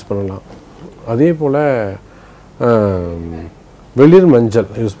ப்ளூ யூஸ் பண்ணலாம். அதே போல் வெளிர் மஞ்சள்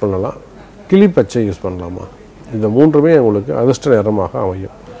யூஸ் பண்ணலாம், கிளி பச்சை யூஸ் பண்ணலாமா. இந்த 3மே அவங்களுக்கு அதிர்ஷ்ட நிறமாக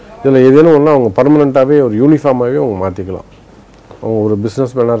அமையும். இதில் ஏதேனும் ஒன்று அவங்க பர்மனெண்ட்டாகவே ஒரு யூனிஃபார்மாகவே அவங்க மாற்றிக்கலாம். அவங்க ஒரு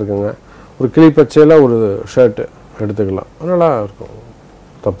பிஸ்னஸ் மேனாக இருக்காங்க, ஒரு கிளி பச்சையில் ஒரு ஷர்ட்டு எடுத்துக்கலாம், நல்லா இருக்கும்,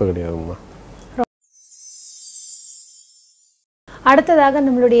 தப்பு கிடையாதுங்கம்மா. அடுத்ததாக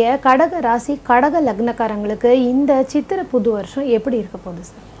நம்மளுடைய கடக ராசி கடக லக்னக்காரங்களுக்கு இந்த சித்திரை புது வருஷம் எப்படி இருக்க போகுது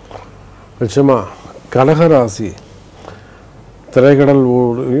சார்? நிச்சயமாக கடகராசி திரைக்கடல்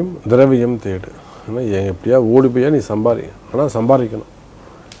ஓடியும் திரவியம் தேடு. ஆனால் எப்படியா ஓடி போயா நீ சம்பாரி, ஆனால் சம்பாதிக்கணும்.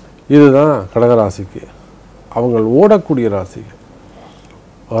 இதுதான் கடகராசிக்கு. அவங்க ஓடக்கூடிய ராசிகள்,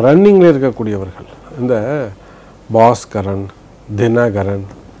 ரன்னிங்கில் இருக்கக்கூடியவர்கள். இந்த பாஸ்கரன், தினகரன்,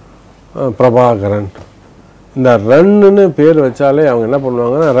 பிரபாகரன், இந்த ரன்னுன்னு பேர் வச்சாலே அவங்க என்ன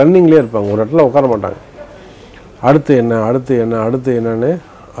பண்ணுவாங்கன்னா ரன்னிங்லேயே இருப்பாங்க, ஒரு இடத்துல உட்கார மாட்டாங்க. அடுத்து என்ன அடுத்து என்ன அடுத்து என்னன்னு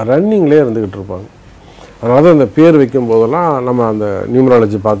ரன்னிங்லேயே இருந்துக்கிட்டு இருப்பாங்க. அதனால தான் இந்த பேர் வைக்கும் போதெல்லாம் நம்ம அந்த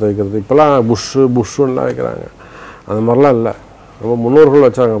நியூமராலஜி பார்த்து வைக்கிறது. இப்போலாம் புஷ்ஷுன்னெலாம் வைக்கிறாங்க, அந்த மாதிரிலாம் இல்லை. ரொம்ப முன்னோர்கள்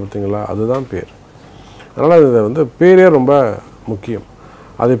வச்சாங்க பார்த்தீங்களா, அதுதான் பேர். அதனால் இதை வந்து பேரே ரொம்ப முக்கியம்.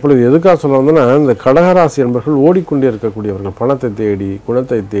 அது இப்பொழுது எதுக்காக சொல்ல வந்தோன்னா, இந்த கடகராசி என்பவர்கள் ஓடிக்கொண்டே இருக்கக்கூடியவர்கள். பணத்தை தேடி,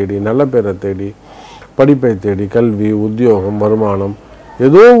 குணத்தை தேடி, நல்ல பேரை தேடி, படிப்பை தேடி, கல்வி, உத்தியோகம், வருமானம்,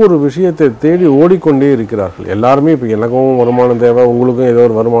 ஏதோ ஒரு விஷயத்தை தேடி ஓடிக்கொண்டே இருக்கிறார்கள். எல்லாருமே இப்போ எனக்கும் வருமானம் தேவை, உங்களுக்கும் ஏதோ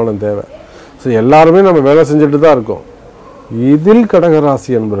ஒரு வருமானம் தேவை. ஸோ எல்லாருமே நம்ம வேலை செஞ்சுட்டு தான் இருக்கோம். இதில்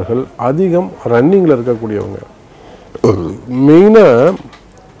கடகராசி என்பவர்கள் அதிகம் ரன்னிங்கில் இருக்கக்கூடியவங்க. மெயினாக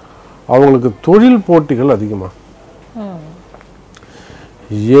அவங்களுக்கு தொழில் போட்டிகள் அதிகமாக,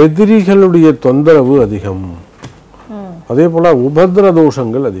 எதிரிகளுடைய தொந்தரவு அதிகம், அதே போல் உபத்திர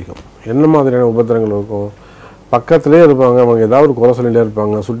தோஷங்கள் அதிகம். என்ன மாதிரியான உபத்திரங்கள் இருக்கும்? பக்கத்துலேயே இருப்பாங்க, அவங்க ஏதாவது ஒரு குறை சொல்லிகிட்டே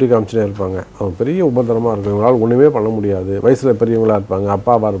இருப்பாங்க, சுட்டி காமிச்சிட்டே இருப்பாங்க. அவங்க பெரிய உபத்திரமாக இருக்கும். இவங்களால் ஒன்றுமே பண்ண முடியாது. வயசில் பெரியவங்களாக இருப்பாங்க,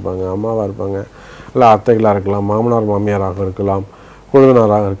 அப்பாவாக இருப்பாங்க, அம்மாவாக இருப்பாங்க, இல்லை அத்தைகளாக இருக்கலாம், மாமனார் மாமியாராக இருக்கலாம்,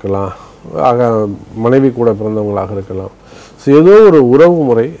 கொழுந்தனாராக இருக்கலாம், மனைவி கூட பிறந்தவங்களாக இருக்கலாம். ஸோ ஏதோ ஒரு உறவு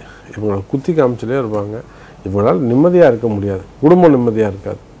முறை இவங்களை குத்தி காமிச்சிட்டே இருப்பாங்க. இவங்களால் நிம்மதியாக இருக்க முடியாது, குடும்பம் நிம்மதியாக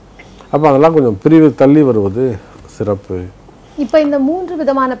இருக்காது. அப்போ அதெல்லாம் கொஞ்சம் பிரிவு தள்ளி வருவது சிறப்பு. இப்போ இந்த 3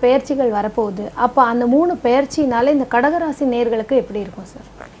 விதமான பெயர்ச்சிகள் வரப்போகுது. அப்போ அந்த 3 பெயர்ச்சினால இந்த கடகராசி நேர்களுக்கு எப்படி இருக்கும் சார்?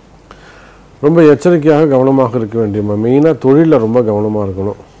 ரொம்ப எச்சரிக்கையாக கவனமாக இருக்க வேண்டியமா. மெயினாக தொழிலில் ரொம்ப கவனமாக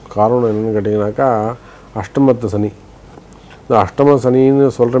இருக்கணும். காரணம் என்னென்னு கேட்டிங்கனாக்கா, அஷ்டமத்து சனி. இந்த அஷ்டம சனின்னு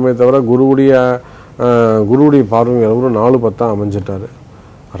சொல்கிறமே தவிர குருவுடைய பார்வை எவ்வளோ 4-10 அமைஞ்சிட்டார்.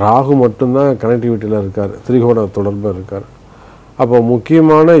 ராகு மட்டும்தான் கனெக்டிவிட்டியில் இருக்கார், திரிகோண தொடர்பு இருக்கார். அப்போ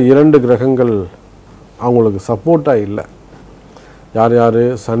முக்கியமான 2 கிரகங்கள் அவங்களுக்கு சப்போர்ட்டாக இல்லை. யார் யார்?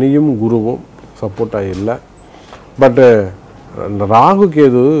 சனியும் குருவும் சப்போர்ட்டாக இல்லை. பட்டு இந்த ராகு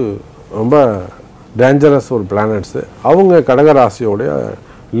கேது ரொம்ப டேஞ்சரஸ் ஒரு பிளானட்ஸு. அவங்க கடகராசியோடைய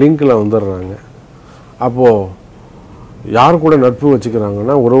லிங்கில் வந்துடுறாங்க. அப்போது யார் கூட நட்பு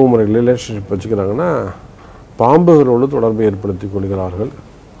வச்சுக்கிறாங்கன்னா, உறவு முறை ரிலேஷன்ஷிப் வச்சுக்கிறாங்கன்னா, பாம்புகளோடு தொடர்பை ஏற்படுத்தி கொள்கிறார்கள்.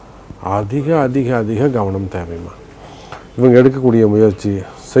 அதிக அதிக அதிக கவனம் தேவைமா. இவங்க எடுக்கக்கூடிய முயற்சி,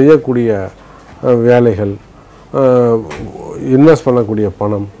 செய்யக்கூடிய வேலைகள், இன்வெஸ்ட் பண்ணக்கூடிய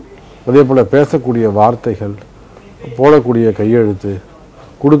பணம், அதே போல் பேசக்கூடிய வார்த்தைகள், போடக்கூடிய கையெழுத்து,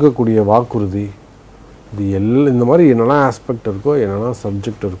 கொடுக்கக்கூடிய வாக்குறுதி, இது எல்லாம் இந்த மாதிரி என்னென்ன ஆஸ்பெக்ட் இருக்கோ, என்னென்ன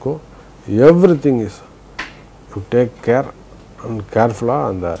சப்ஜெக்ட் இருக்கோ, everything is to take care and கேர்ஃபுல்லாக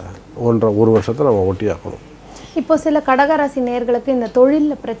அந்த 1 வருஷத்தை நம்ம ஒட்டியாக்கணும். இப்போ சில கடகராசி நேர்களுக்கு இந்த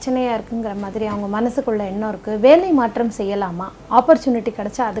தொழிலில் பிரச்சனையாக இருக்குங்கிற மாதிரி அவங்க மனசுக்குள்ள எண்ணம் இருக்குது. வேலை மாற்றம் செய்யலாமா? ஆப்பர்ச்சுனிட்டி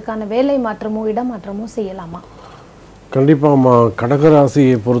கிடைச்சா அதுக்கான வேலை மாற்றமோ இடமாற்றமோ செய்யலாமா? கண்டிப்பாம்மா.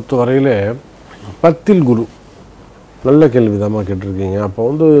 கடகராசியை பொறுத்த வரையில் 10ல் குரு. நல்ல கேள்வி தான்மா கேட்டிருக்கீங்க. அப்போ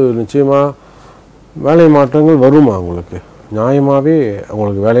வந்து நிச்சயமாக வேலை மாற்றங்கள் வருமா? அவங்களுக்கு நியாயமாகவே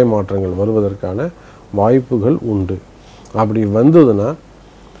அவங்களுக்கு வேலை மாற்றங்கள் வருவதற்கான வாய்ப்புகள் உண்டு. அப்படி வந்ததுன்னா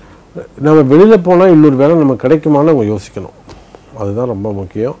நம்ம வெளியில் போனால் இன்னொரு வேலை நமக்கு கிடைக்குமான்னு அவங்க யோசிக்கணும். அதுதான் ரொம்ப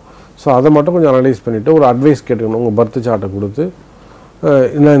முக்கியம். ஸோ அதை மட்டும் கொஞ்சம் அனலைஸ் பண்ணிவிட்டு ஒரு அட்வைஸ் கேட்டுக்கணும். உங்கள் பர்த் சார்ட்டை கொடுத்து,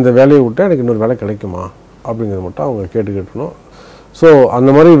 நான் இந்த வேலையை விட்டால் எனக்கு இன்னொரு வேலை கிடைக்குமா அப்படிங்கிறது மட்டும் அவங்க கேட்டுக்கிட்டணும். ஸோ அந்த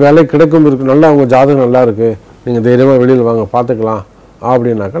மாதிரி வேலை கிடைக்கும் இருக்குது, நல்லா அவங்க ஜாதகம் நல்லா இருக்குது, நீங்கள் தைரியமாக வெளியில் வாங்க பார்த்துக்கலாம்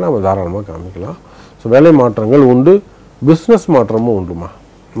அப்படின்னாக்கா நம்ம தாராளமாக காமிக்கலாம். ஸோ வேலை மாற்றங்கள் உண்டு, பிஸ்னஸ் மாற்றமும் உண்டுமா,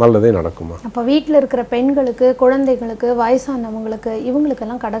 நல்லதே நடக்குமா. அப்போ வீட்டில் இருக்கிற பெண்களுக்கு, குழந்தைகளுக்கு, வயசானவங்களுக்கு,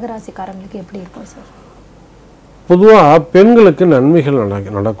 இவங்களுக்கெல்லாம் கடகராசிக்காரங்களுக்கு எப்படி இருக்கும் சார்? பொதுவாக பெண்களுக்கு நன்மைகள்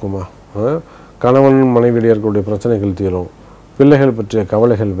நடக்குமா. கணவன் மனைவியில் இருக்கக்கூடிய பிரச்சனைகள் தீரும், பிள்ளைகள் பற்றிய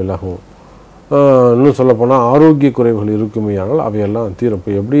கவலைகள் விலகும். இன்னும் சொல்லப்போனால் ஆரோக்கிய குறைவுகள் இருக்குமே, ஆனால் அவையெல்லாம் தீரும்.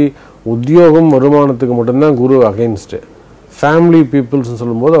 இப்போ எப்படி உத்தியோகம் வருமானத்துக்கு மட்டும்தான் குரு அகைன்ஸ்ட்டு, ஃபேமிலி பீப்புள்ஸ்ன்னு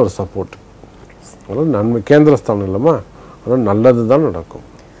சொல்லும்போது அவர் சப்போர்ட். அதனால் நன்மை கேந்திரஸ்தானம் இல்லைம்மா, அதனால் நல்லது தான் நடக்கும்.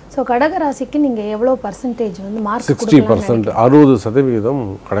 ஸோ கடகராசிக்கு நீங்கள் எவ்வளோ பர்சன்டேஜ் வந்து மார்க்? 60%, 60%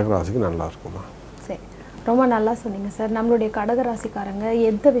 கடகராசிக்கு நல்லா இருக்குமா. சரி, ரொம்ப நல்லா சொன்னீங்க சார். நம்மளுடைய கடகராசிக்காரங்க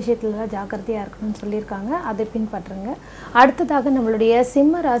எந்த விஷயத்துலலாம் ஜாக்கிரதையாக இருக்கணும்னு சொல்லியிருக்காங்க, அதை பின்பற்றுங்க. அடுத்ததாக நம்மளுடைய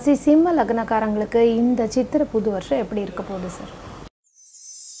சிம்ம ராசி, சிம்ம லக்னக்காரங்களுக்கு இந்த சித்திரை புது வருஷம் எப்படி இருக்க போகுது சார்?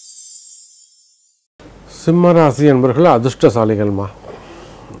 சிம்ம ராசி என்பவர்கள் அதிர்ஷ்டசாலிகள்மா.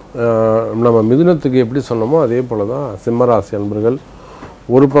 நம்ம மிதுனத்துக்கு எப்படி சொன்னோமோ அதே போல் தான் சிம்மராசி என்பவர்கள்.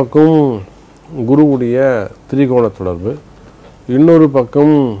 ஒரு பக்கம் குருவுடைய திரிகோண தொடர்பு, இன்னொரு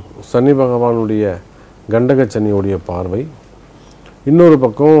பக்கம் சனி பகவானுடைய கண்டக சனியுடைய பார்வை, இன்னொரு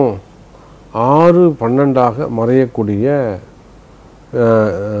பக்கம் 6-12 மறையக்கூடிய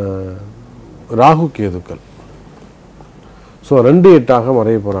ராகு கேதுக்கள். ஸோ 2-8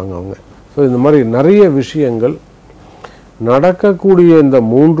 மறைய போகிறாங்க அவங்க. ஸோ இந்த மாதிரி நிறைய விஷயங்கள் நடக்கக்கூடிய இந்த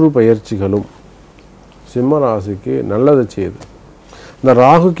 3 பயிற்சிகளும் சிம்ம ராசிக்கு நல்லது செய்யுது. இந்த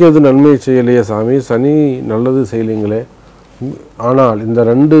ராகு கேது நன்மை செய்யலையே சாமி, சனி நல்லது செய்யலைங்களே. ஆனால் இந்த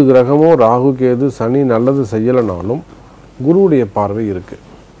 2 கிரகமும் ராகு கேது சனி நல்லது செய்யலைனாலும் குருவுடைய பார்வை இருக்குது.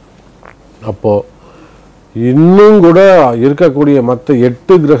 அப்போது இன்னும் கூட இருக்கக்கூடிய மற்ற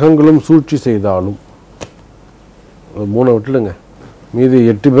 8 கிரகங்களும் சூழ்ச்சி செய்தாலும் 3 விட்டுடுங்க, மீதி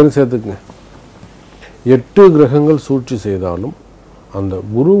 8 பேரும் சேர்த்துக்குங்க. 8 கிரகங்கள் சூழ்ச்சி செய்தாலும் அந்த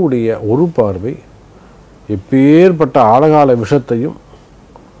குருவுடைய ஒரு பார்வை எப்பேற்பட்ட ஆழகால விஷத்தையும்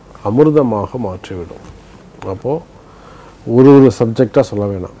அமிர்தமாக மாற்றிவிடும். அப்போது ஒரு சப்ஜெக்டாக சொல்ல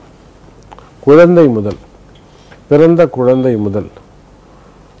வேணாம். குழந்தை முதல், பிறந்த குழந்தை முதல்,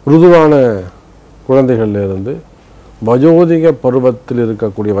 ருதுவான குழந்தைகளிலிருந்து வயோதிக பருவத்தில்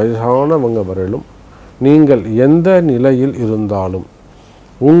இருக்கக்கூடிய வயசானவங்க வரையிலும் நீங்கள் எந்த நிலையில் இருந்தாலும்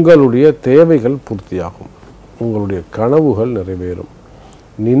உங்களுடைய தேவைகள் பூர்த்தியாகும், உங்களுடைய கனவுகள் நிறைவேறும்,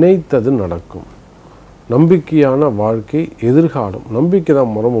 நினைத்தது நடக்கும், நம்பிக்கையான வாழ்க்கை எதிர்காலம். நம்பிக்கை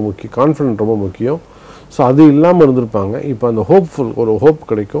தான் ரொம்ப முக்கியம், கான்ஃபிடென்ட் ரொம்ப முக்கியம். ஸோ அது இல்லாமல் இருந்திருப்பாங்க. இப்போ அந்த ஒரு ஹோப்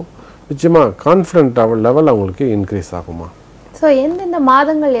கிடைக்கும். நிச்சயமாக கான்ஃபிடென்ட் லெவல் அவங்களுக்கு இன்க்ரீஸ் ஆகுமா. ஸோ எந்தெந்த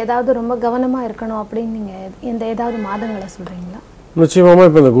மாதங்கள் ஏதாவது ரொம்ப கவனமாக இருக்கணும் அப்படின்னு நீங்கள் ஏதாவது மாதங்களை சொல்கிறீங்களா? நிச்சயமாக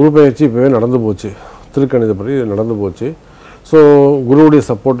இப்போ இந்த குரு பயிற்சி இப்போவே நடந்து போச்சு, திருக்கணிதப்படி நடந்து போச்சு. ஸோ குருவுடைய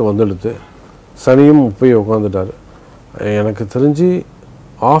சப்போர்ட் வந்துடுது. சனியும் போய் உட்காந்துட்டார். எனக்கு தெரிஞ்சு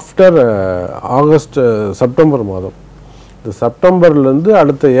ஆஃப்டர் செப்டம்பர் மாதம், இந்த செப்டம்பர்லேருந்து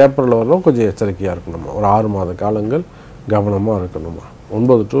அடுத்த ஏப்ரல் வரலாம் கொஞ்சம் எச்சரிக்கையாக இருக்கணுமா. ஒரு 6 மாத காலங்கள் கவனமாக இருக்கணுமா.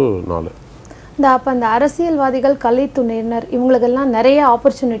 9 to 4. அப்போ அந்த அரசியல்வாதிகள், கலைத்துறையினர் இவங்களுக்கெல்லாம் நிறைய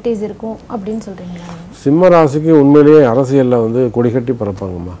ஆப்பர்ச்சுனிட்டிஸ் இருக்கும் அப்படின்னு சொல்கிறீங்களா? சிம்ம ராசிக்கு உண்மையிலேயே அரசியலில் கொடிகட்டி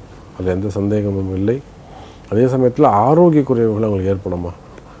பறப்பாங்கம்மா, அதில் எந்த சந்தேகமும் இல்லை. அதே சமயத்தில் ஆரோக்கிய குறைவுகள் அவங்களுக்கு ஏற்படுமா,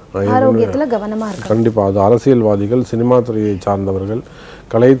 ஆரோக்கியத்தில் கவனமாக இருக்கு. கண்டிப்பாக அது அரசியல்வாதிகள், சினிமா துறையை சார்ந்தவர்கள்,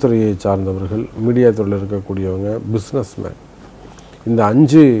 கலைத்துறையை சார்ந்தவர்கள், மீடியா துறையில் இருக்கக்கூடியவங்க, பிஸ்னஸ்மேன், இந்த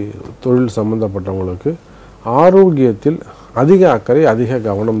 5 தொழில் சம்மந்தப்பட்டவங்களுக்கு ஆரோக்கியத்தில் அதிக அக்கறை, அதிக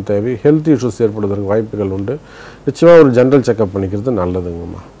கவனம் தேவை. ஹெல்த் இஷ்யூஸ் ஏற்படுவதற்கு வாய்ப்புகள் உண்டு. நிச்சயமாக ஒரு ஜென்ரல் செக்கப் பண்ணிக்கிறது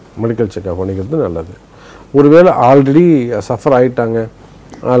நல்லதுங்கம்மா, மெடிக்கல் செக்கப் பண்ணிக்கிறது நல்லது. ஒருவேளை ஆல்ரெடி சஃபர் ஆகிட்டாங்க,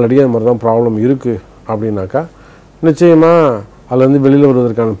 ஆல்ரெடி அது மாதிரி தான் ப்ராப்ளம் இருக்குது அப்படின்னாக்கா நிச்சயமாக அதுலேருந்து வெளியில்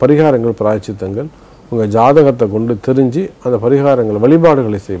வருவதற்கான பரிகாரங்கள், பிராயச்சித்தங்கள் உங்கள் ஜாதகத்தை கொண்டு தெரிஞ்சு அந்த பரிகாரங்கள்,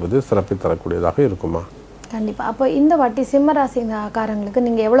 வழிபாடுகளை செய்வது சிறப்பை தரக்கூடியதாக இருக்குமா. கண்டிப்பாக. அப்போ இந்த வாட்டி சிம்மராசிக்காரங்களுக்கு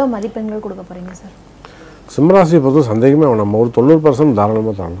நீங்கள் எவ்வளோ மதிப்பெண்கள் கொடுக்க போகிறீங்க சார்? சிம்மராசியை பொறுத்த சந்தேகமே நம்ம ஒரு 90%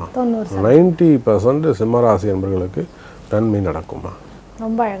 தாராளமாக தரலாம். 90% சிம்மராசி என்பவர்களுக்கு நன்மை நடக்குமா.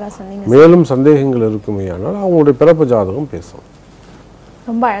 ரொம்ப அழகாக சொன்னீங்க. மேலும் சந்தேகங்கள் இருக்குமே ஆனால் அவங்களுடைய பிறப்பு ஜாதகம் பேசும்.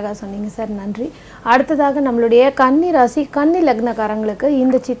 ரொம்ப அழகாக சொன்னீங்க சார், நன்றி. அடுத்ததாக நம்மளுடைய கன்னி ராசி, கன்னி லக்னக்காரங்களுக்கு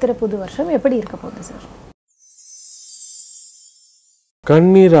இந்த சித்திரை புது வருஷம் எப்படி இருக்க போகுது சார்?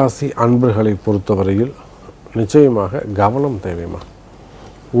 கன்னி ராசி அன்பர்களை பொறுத்தவரையில் நிச்சயமாக கவனம் தேவைமா.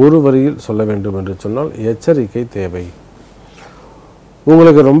 ஒரு வரியில் சொல்ல வேண்டும் என்று சொன்னால் எச்சரிக்கை தேவை.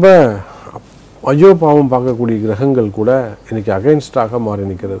 உங்களுக்கு ரொம்ப ஐயோ பாவம் பார்க்கக்கூடிய கிரகங்கள் கூட இன்றைக்கி அகைன்ஸ்டாக மாறி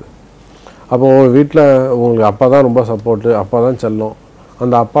நிற்கிறது. அப்போ வீட்டில் உங்களுக்கு அப்பா தான் ரொம்ப சப்போர்ட்டு, அப்பா தான் செல்லம்,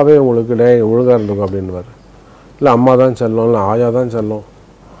 அந்த அப்பாவே உங்களுக்கு ஒழுங்காக இருந்துக்கும் அப்படின்வார். இல்லை அம்மா தான் செல்லம், இல்லை ஆயா தான் செல்லம்.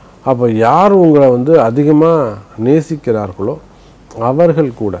 அப்போ யார் உங்களை அதிகமாக நேசிக்கிறார்களோ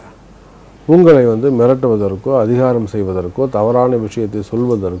அவர்கள் கூட உங்களை மிரட்டுவதற்கோ, அதிகாரம் செய்வதற்கோ, தவறான விஷயத்தை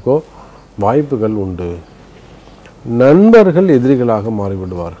சொல்வதற்கோ வாய்ப்புகள் உண்டு. நண்பர்கள் எதிரிகளாக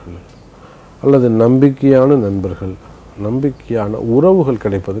மாறிவிடுவார்கள், அல்லது நம்பிக்கையான நண்பர்கள், நம்பிக்கையான உறவுகள்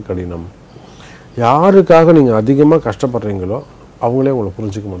கிடைப்பது கடினம். யாருக்காக நீங்கள் அதிகமாக கஷ்டப்படுறீங்களோ அவங்களே உங்களை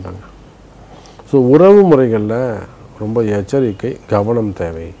புரிஞ்சிக்க மாட்டாங்க. ஸோ உறவு முறைகளில் ரொம்ப எச்சரிக்கை, கவனம்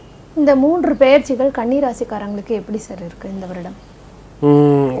தேவை. இந்த 3 பெயர்ச்சிகள் கன்னிராசிக்காரங்களுக்கு எப்படி சார் இருக்குது இந்த வருடம்?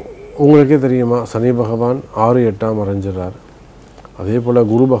 உங்களுக்கே தெரியுமா, சனி பகவான் 6-8 மறைஞ்சிடறார். அதே போல்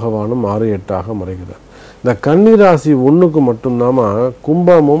குரு பகவானும் 6-8 மறைகிறார். இந்த கன்னிராசி 1க்கு மட்டும்தாம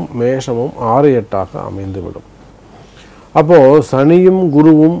கும்பமும் மேஷமும் 6-8 அமைந்துவிடும். அப்போது சனியும்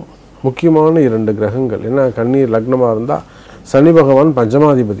குருவும் முக்கியமான 2 கிரகங்கள். ஏன்னா கன்னி லக்னமாக இருந்தால் சனி பகவான்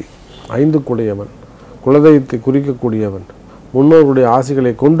பஞ்சமாதிபதி, 5 குலதெய்வத்தை குறிக்கக்கூடியவன், முன்னோர்களுடைய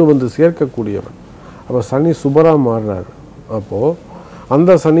ஆசைகளை கொண்டு வந்து சேர்க்கக்கூடியவன். அப்போ சனி சுபராக மாறுறார். அப்போது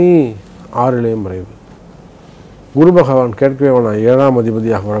அந்த சனி 6லேயும் மறைவு. குரு பகவான் கேட்கவே வேணாம், 7ஆம்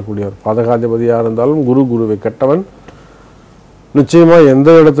அதிபதியாக வரக்கூடியவர். பாதகாதிபதியாக இருந்தாலும் குருவை கெட்டவன். நிச்சயமாக எந்த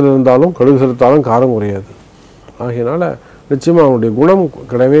இடத்துல இருந்தாலும் கடுகு செலுத்தாலும் காரம் குறையாது. ஆகையினால நிச்சயமாக அவனுடைய குணம்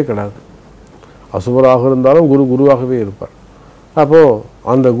கிடையவே கிடையாது. அசுபராக இருந்தாலும் குரு குருவாகவே இருப்பார். அப்போது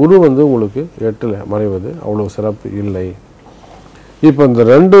அந்த குரு வந்து உங்களுக்கு 8ல் மறைவது அவ்வளோ சிறப்பு இல்லை. இப்போ இந்த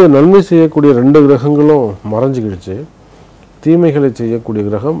 2 நன்மை செய்யக்கூடிய 2 கிரகங்களும் மறைஞ்சிக்கிடுச்சு. தீமைகளை செய்யக்கூடிய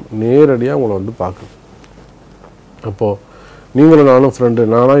கிரகம் நேரடியாக உங்களை வந்து பார்க்குது. அப்போது நீங்களும் நானும் ஃப்ரெண்டு,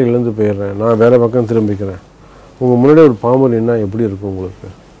 நானாக எழுந்து போயிடுறேன், நான் வேறு பக்கம் திரும்பிக்கிறேன், உங்கள் முன்னாடி ஒரு பாம்பு நின்னா எப்படி இருக்கும் உங்களுக்கு?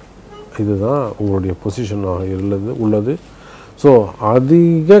 இதுதான் உங்களுடைய பொசிஷனாக உள்ளது. ஸோ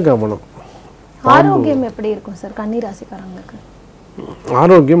அதிக கவனம். ஆரோக்கியம் எப்படி இருக்கும் சார் கன்னி ராசிக்காரங்களுக்கு?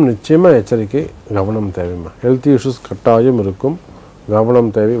 ஆரோக்கியம் நிச்சயமாக எச்சரிக்கை, கவனம் தேவைமா. ஹெல்த் இஷ்யூஸ் கட்டாயம் இருக்கும், கவனம்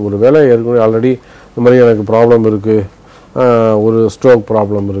தேவை. ஒரு வேளை ஏற்கனவே ஆல்ரெடி இந்த மாதிரி எனக்கு ப்ராப்ளம் இருக்குது, ஒரு ஸ்ட்ரோக்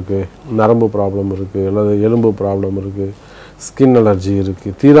ப்ராப்ளம் இருக்குது, நரம்பு ப்ராப்ளம் இருக்குது, அல்லது எலும்பு ப்ராப்ளம் இருக்குது, ஸ்கின் அலர்ஜி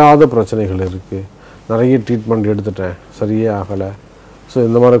இருக்குது, தீராத பிரச்சனைகள் இருக்குது, நிறைய ட்ரீட்மெண்ட் எடுத்துட்டேன் சரியே ஆகலை. ஸோ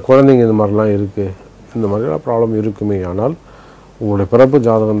இந்த மாதிரி குழந்தைங்க இந்த மாதிரிலாம் இருக்குது, இந்த மாதிரிலாம் ப்ராப்ளம் இருக்குமே. ஆனால் உங்களுடைய பிறப்பு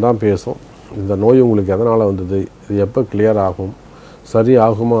ஜாதகம் தான் பேசும். இந்த நோய் உங்களுக்கு எதனால் வந்தது, இது எப்போ கிளியர் ஆகும், சரி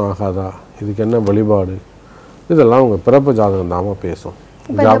ஆகுமா ஆகாதா, இதுக்கு என்ன வழிபாடு, இதெல்லாம் உங்கள் பிறப்பு ஜாதகம் தாமா பேசும்.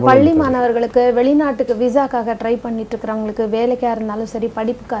 இப்போ இந்த பள்ளி மாணவர்களுக்கு வெளிநாட்டுக்கு விசாக்காக ட்ரை பண்ணிட்டு இருக்கிறவங்களுக்கு, வேலைக்காக இருந்தாலும் சரி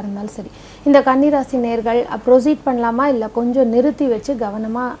படிப்புக்காக இருந்தாலும் சரி, இந்த கன்னிராசி நேர்கள் ப்ரொசீட் பண்ணலாமா இல்லை கொஞ்சம் நிறுத்தி வச்சு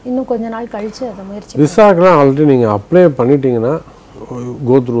கவனமாக இன்னும் கொஞ்ச நாள் கழித்து அதை முயற்சி? விசாக்கெலாம் ஆல்ரெடி நீங்கள் அப்ளை பண்ணிட்டீங்கன்னா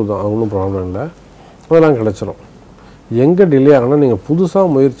கோத்ரூ தான், ஒன்றும் ப்ராப்ளம் இல்லை, அதெல்லாம் கிடச்சிரும். எங்கே டிலே ஆகுனா நீங்கள் புதுசாக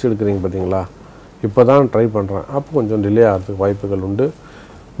முயற்சி எடுக்கிறீங்க பார்த்தீங்களா, இப்போ தான் ட்ரை பண்ணுறேன், அப்போ கொஞ்சம் டிலே ஆகிறதுக்கு வாய்ப்புகள் உண்டு.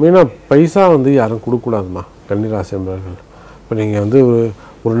 மெயினாக பைசா வந்து யாரும் கொடுக்கக்கூடாதுமா கன்னிராசி என்பவர்கள். இப்போ நீங்கள் வந்து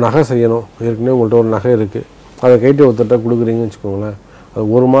ஒரு நகை செய்யணும், ஏற்கனவே உங்கள்கிட்ட ஒரு நகை இருக்குது, அதை கைட்டு ஒருத்தட்ட கொடுக்குறீங்கன்னு வச்சுக்கோங்களேன், அது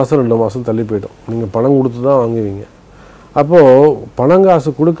 1 மாதம் 2 மாதம் தள்ளி போய்டும். நீங்கள் பணம் கொடுத்து தான் வாங்குவீங்க. அப்போது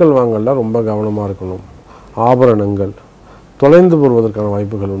பணங்காசு கொடுக்கல் வாங்கல ரொம்ப கவனமாக இருக்கணும். ஆபரணங்கள் தொலைந்து போடுவதற்கான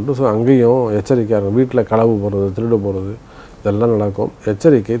வாய்ப்புகள் உண்டு. ஸோ அங்கேயும் எச்சரிக்கையாக இருக்கும். வீட்டில் களவு போகிறது, திருடு போகிறது, இதெல்லாம் நடக்கும்,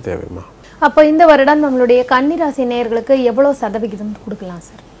 எச்சரிக்கை தேவைமா. அப்போ இந்த வருடம் நம்மளுடைய கன்னிராசி நேயர்களுக்கு எவ்வளோ சதவிகிதம் கொடுக்கலாம்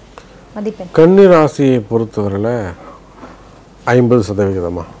சார் மதிப்பெண்? கன்னிராசியை பொறுத்தவரையில்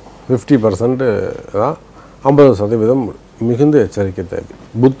 50%, 50% தான். 50% மிகுந்த எச்சரிக்கை தேவை.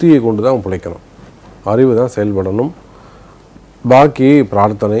 புத்தியை கொண்டு தான் பிழைக்கணும், அறிவு தான் செயல்படணும். பாக்கி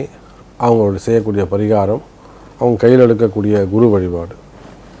பிரார்த்தனை, அவங்களோட செய்யக்கூடிய பரிகாரம், அவங்க கையில் எடுக்கக்கூடிய குரு வழிபாடு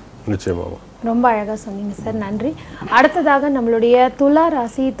நிச்சயமாக. ரொம்ப அழகாக சொன்னீங்க சார், நன்றி. அடுத்ததாக நம்மளுடைய துலா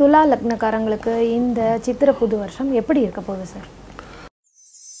ராசி துலா லக்னக்காரங்களுக்கு இந்த சித்திரை புது வருஷம் எப்படி இருக்க போகுது சார்?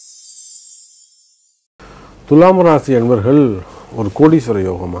 துலாம் ராசி என்பவர்கள் ஒரு கோடீஸ்வர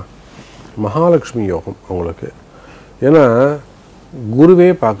யோகமா, மகாலட்சுமி யோகம் அவங்களுக்கு. ஏன்னா குருவே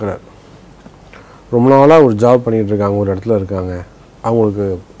பார்க்குறார். ரொம்ப நாளாக ஒரு ஜாப் பண்ணிகிட்டு இருக்காங்க, ஒரு இடத்துல இருக்காங்க, அவங்களுக்கு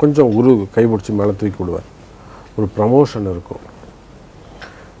கொஞ்சம் குரு கைப்பிடிச்சி மேலே தூக்கி விடுவார், ஒரு ப்ரமோஷன் இருக்கும்.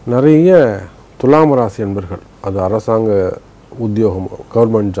 நிறைய துலாம் ராசி என்பர்கள், அது அரசாங்க உத்தியோகமோ,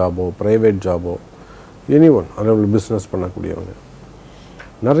 கவர்மெண்ட் ஜாபோ, ப்ரைவேட் ஜாபோ, எனி ஒன், அதோட பிஸ்னஸ் பண்ணக்கூடியவங்க,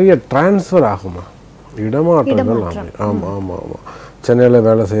 நிறைய டிரான்ஸ்ஃபர் ஆகுமா, இடமாற்றங்கள் ஆகும். ஆமாம் ஆமாம் ஆமாம். சென்னையில்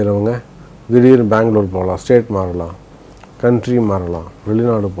வேலை செய்கிறவங்க திடீர்னு பெங்களூர் போகலாம், ஸ்டேட் மாறலாம், கண்ட்ரி மாறலாம்,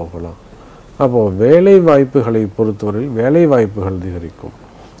 வெளிநாடு போகலாம். அப்போது வேலை வாய்ப்புகளை பொறுத்தவரையில் வேலை வாய்ப்புகள் அதிகரிக்கும்,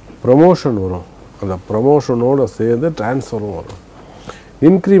 ப்ரமோஷன் வரும், அந்த ப்ரமோஷனோடு சேர்ந்து டிரான்ஸ்ஃபரும் வரும்,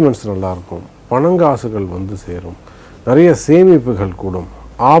 இன்க்ரிமெண்ட்ஸ் நல்லாயிருக்கும், பணங்காசுகள் வந்து சேரும், நிறைய சேமிப்புகள் கூடும்,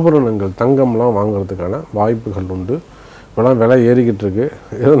 ஆபரணங்கள் தங்கம்லாம் வாங்கிறதுக்கான வாய்ப்புகள் உண்டு. இப்போலாம் விலை ஏறிக்கிட்டு இருக்கு,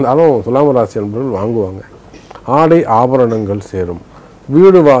 இருந்தாலும் துலாம் ராசி என்பவர்கள் வாங்குவாங்க. ஆடை ஆபரணங்கள் சேரும்,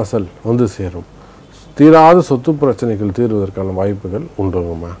 வீடு வாசல் வந்து சேரும், தீராத சொத்து பிரச்சனைகள் தீர்வதற்கான வாய்ப்புகள்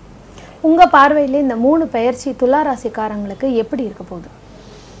உண்டுங்கம்மா. உங்கள் பார்வையில் இந்த 3 பெயர்ச்சி துலா ராசிக்காரங்களுக்கு எப்படி இருக்க போகுது?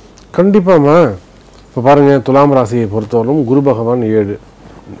 கண்டிப்பாம்மா. இப்போ பாருங்கள், துலாம் ராசியை பொறுத்தவரைக்கும் குரு பகவான் 7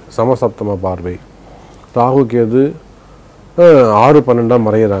 சமசப்தம பார்வை, ராகு கேது 6-12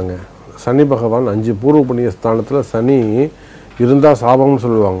 மறையிறாங்க, சனி பகவான் 5 பூர்வ புண்ணிய ஸ்தானத்தில் சனி இருந்தால் சாபம்னு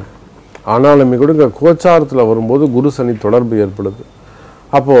சொல்லுவாங்க. ஆனாலுமே கூட இங்கே கோச்சாரத்தில் வரும்போது குரு சனி தொடர்பு ஏற்படுது.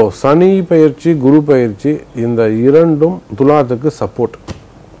 அப்போது சனி பயிற்சி குரு பயிற்சி இந்த 2ம் துலாத்துக்கு சப்போர்ட்.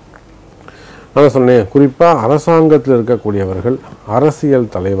 நான் சொன்னேன், குறிப்பாக அரசாங்கத்தில் இருக்கக்கூடியவர்கள், அரசியல்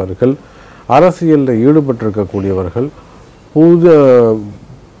தலைவர்கள், அரசியலில் ஈடுபட்டிருக்கக்கூடியவர்கள்,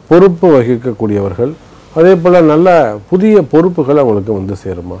 பொறுப்பு வகிக்கக்கூடியவர்கள், அதே போல் நல்ல புதிய பொறுப்புகள் அவங்களுக்கு வந்து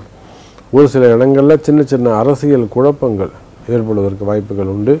சேருமா. ஒரு சில இடங்களில் சின்ன சின்ன அரசியல் குழப்பங்கள் ஏற்படுவதற்கு வாய்ப்புகள்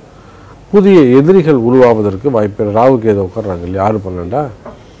உண்டு. புதிய எதிரிகள் உருவாவதற்கு வாய்ப்பு. ராகுக்கு ஏதோ உட்கார்றாங்க இல்லையா, 6-12,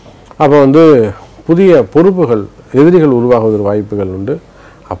 அப்போ வந்து புதிய பொறுப்புகள், எதிரிகள் உருவாகுவதற்கு வாய்ப்புகள் உண்டு.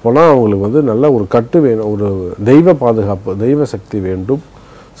 அப்போலாம் அவங்களுக்கு வந்து நல்ல ஒரு கட்டு வேணும், ஒரு தெய்வ பாதுகாப்பு, தெய்வ சக்தி வேண்டும்.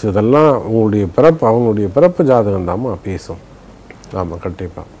 ஸோ இதெல்லாம் அவங்களுடைய பிறப்பு ஜாதகம் தாம்மா பேசும். ஆமாம்,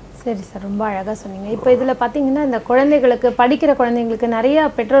 கண்டிப்பாக. சரி சார், ரொம்ப அழகாக சொன்னீங்க. இப்போ இதில் பார்த்தீங்கன்னா இந்த குழந்தைகளுக்கு, படிக்கிற குழந்தைங்களுக்கு நிறையா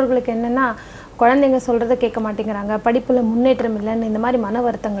பெற்றோர்களுக்கு என்னென்னா குழந்தைங்க சொல்கிறத கேட்க மாட்டேங்கிறாங்க, படிப்பில் முன்னேற்றம் இல்லைன்னு இந்த மாதிரி மன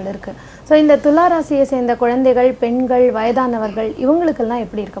வருத்தங்கள் இருக்குது. ஸோ இந்த துலா ராசியை சேர்ந்த குழந்தைகள், பெண்கள், வயதானவர்கள் இவங்களுக்கெல்லாம்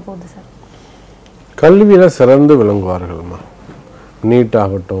எப்படி இருக்க போகுது சார்? கல்வியில் சிறந்து விளங்குவார்கள்மா. நீட்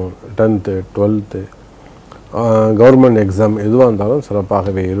ஆகட்டும், 10th 12th கவர்மெண்ட் எக்ஸாம் எதுவாக இருந்தாலும்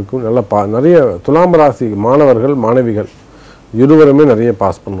சிறப்பாகவே இருக்கும். நல்லா நிறைய துலாம் ராசி மாணவர்கள் மாணவிகள் இருவருமே நிறைய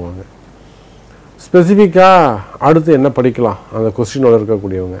பாஸ் பண்ணுவாங்க. ஸ்பெசிஃபிக்காக அடுத்து என்ன படிக்கலாம் அந்த கொஸ்டினோட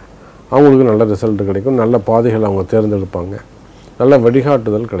இருக்கக்கூடியவங்க அவங்களுக்கு நல்ல ரிசல்ட் கிடைக்கும், நல்ல பாதைகள் அவங்க தேர்ந்தெடுப்பாங்க, நல்ல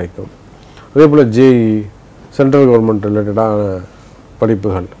வழிகாட்டுதல் கிடைக்கும். அதே போல் ஜேஇ சென்ட்ரல் கவர்மெண்ட் ரிலேட்டடான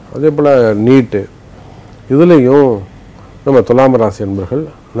படிப்புகள், அதே போல் நீட்டு இதுலேயும் நம்ம துலாம் ராசி என்பர்கள்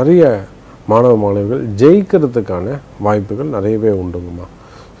நிறைய மாணவ மாணவிகள் ஜெயிக்கிறதுக்கான வாய்ப்புகள் நிறையவே உண்டுங்கம்மா.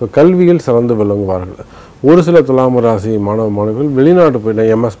 ஸோ கல்வியில் சிறந்து விளங்குவார்கள். ஒரு சில துலாம் ராசி மாணவ மாணவிகள் வெளிநாட்டு போய்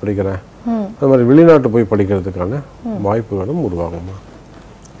நான் எம்எஸ் படிக்கிறேன் அது மாதிரி வெளிநாட்டு போய் படிக்கிறதுக்கான வாய்ப்புகளும் உருவாகுமா.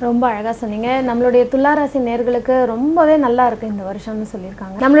 ரொம்ப அழகாக சொன்னீங்க. நம்மளுடைய துலா ராசி நேர்களுக்கு ரொம்பவே நல்லா இருக்குது இந்த வருஷம்னு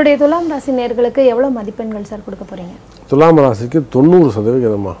சொல்லியிருக்காங்க. நம்மளுடைய துலாம் ராசி நேர்களுக்கு எவ்வளோ மதிப்பெண்கள் சார் கொடுக்க போகிறீங்க? துலாம் ராசிக்கு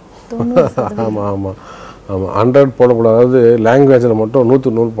 90%. ஆமாம் ஆமாம் ஆமாம் 100 போடக்கூடாது. அதாவது லாங்குவேஜில் மட்டும்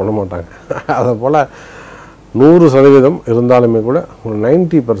 100 போட மாட்டாங்க. அதை போல் 100% இருந்தாலுமே கூட ஒரு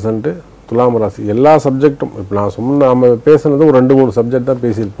 90% துலாம் ராசி எல்லா சப்ஜெக்டும். இப்போ நான் நம்ம பேசுனது ஒரு 2-3 சப்ஜெக்ட் தான்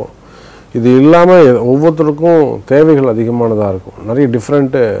பேசியிருப்போம். இது இல்லாமல் ஒவ்வொருத்தருக்கும் தேவைகள் அதிகமானதாக இருக்கும். நிறைய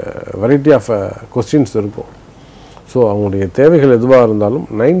டிஃப்ரெண்ட்டு வெரைட்டி ஆஃப் கொஸ்டின்ஸ் இருக்கும். ஸோ அவங்களுடைய தேவைகள் எதுவாக இருந்தாலும்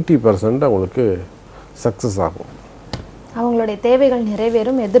 90% அவங்களுக்கு சக்ஸஸ் ஆகும். அவங்களுடைய தேவைகள்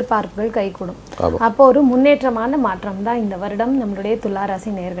நிறைவேறும், எதிர்பார்ப்புகள் கைகூடும். அப்போ ஒரு முன்னேற்றமான மாற்றம் தான் இந்த வருடம் நம்மளுடைய துலா ராசி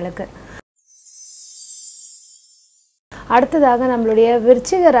நேயர்களுக்கு. அடுத்ததாக நம்மளுடைய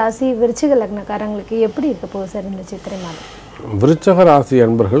விருச்சிக ராசி விருச்சிக லக்னக்காரங்களுக்கு எப்படி இருக்க போகுது சார் இந்த சித்திரை மாதம்? விருச்சிக ராசி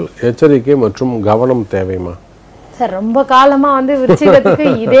அன்பர்கள் எச்சரிக்கை மற்றும் கவனம் தேவைமா சார்? ரொம்ப காலமா வந்து விருச்சிகத்துக்கு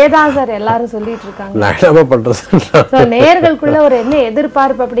இதே தான் சார் எல்லாரும் சொல்லிட்டு இருக்காங்க. நான் என்ன பண்றது? நேயர்களுக்குள்ள ஒரு என்ன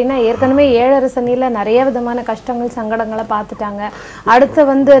எதிர்பார்ப்பு அப்படின்னா, ஏற்கனவே 7 சனியில நிறைய விதமான கஷ்டங்கள் சங்கடங்களை பார்த்துட்டாங்க. அடுத்து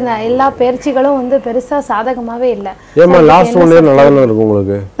வந்து எல்லா பயிற்சிகளும் வந்து பெருசா சாதகமாவே இல்லை. ஏமா லாஸ்ட் 1 இயர் நல்லா தானே இருக்கும்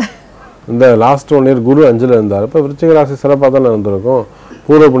உங்களுக்கு? இந்த லாஸ்ட் 1 இயர் குரு 5ல் இருந்தார். இப்போ விருச்சிக ராசி சிறப்பாக தானே இருந்திருக்கும்.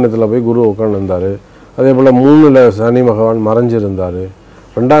 பூர்வ புண்ணியத்தில் போய் குரு உட்காந்து இருந்தார். அதே போல் 3ல் சனி பகவான் மறைஞ்சிருந்தார்.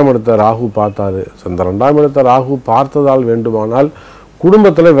 2ஆம் இடத்தை ராகு பார்த்தாரு. இந்த 2ஆம் இடத்தை ராகு பார்த்ததால் வேண்டுமானால்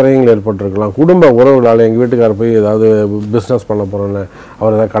குடும்பத்தில் விரயங்கள் ஏற்பட்டிருக்கலாம். குடும்ப உறவுகளால் எங்கள் வீட்டுக்கார போய் ஏதாவது பிஸ்னஸ் பண்ண போகிறோன்னு,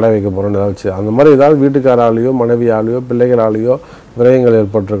 அவர் ஏதாவது கடை வைக்க போகிறோன்னு ஏதாச்சும் அந்த மாதிரி ஏதாவது வீட்டுக்காராலேயோ மனைவியாலேயோ பிள்ளைகளாலேயோ விரயங்கள்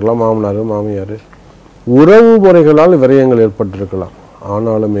ஏற்பட்டிருக்கலாம். மாமனார் மாமியார் உறவு முறைகளால் விரயங்கள் ஏற்பட்டிருக்கலாம்.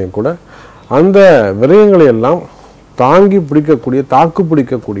 ஆனாலுமே கூட அந்த விரயங்களை எல்லாம் தாங்கி பிடிக்கக்கூடிய தாக்கு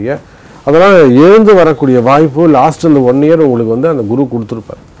பிடிக்கக்கூடிய அதெல்லாம் எழுந்து வரக்கூடிய வாய்ப்பு லாஸ்ட் இந்த 1 இயர் உங்களுக்கு வந்து அந்த குரு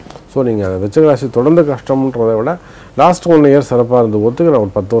கொடுத்துருப்பார். ஸோ நீங்கள் விருச்சிக ராசி தொடர்ந்து கஷ்டம்ன்றதை விட லாஸ்ட் 1 இயர் சிறப்பாக இருந்து ஒத்துக்கிறேன்.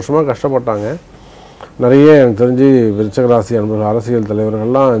 ஒரு 10 வருஷமாக கஷ்டப்பட்டாங்க நிறைய. எனக்கு தெரிஞ்சு விருச்சிக ராசி அன்பர்கள் அரசியல்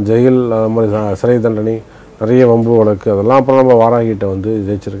தலைவர்கள்லாம் ஜெயில் அது மாதிரி சிறை தண்டனை நிறைய வம்பு வழக்கு அதெல்லாம் அப்புறம் நம்ம வாராகிட்ட வந்து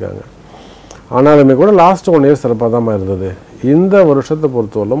ஜெயிச்சிருக்காங்க. ஆனாலுமே கூட லாஸ்ட் 1 இயர் சிறப்பாக தான் இருந்தது. இந்த வருஷத்தை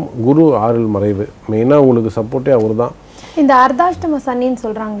பொறுத்தவரைக்கும் குரு 6ல் மறைவு மெயினாக உங்களுக்கு சப்போர்ட்டே அவர் தான். இந்த அர்த்தாஷ்டம சனின்னு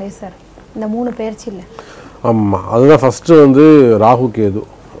சொல்கிறாங்களே சார், இந்த 3 பயிற்சியில்? ஆமாம், அதுதான் ஃபஸ்ட்டு வந்து ராகு கேது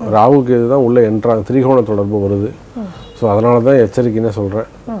தான் உள்ளே என்ட்ராங்க, திரிகோண தொடர்பு வருது. ஸோ அதனால தான் எச்சரிக்கைன்னு சொல்கிறேன்.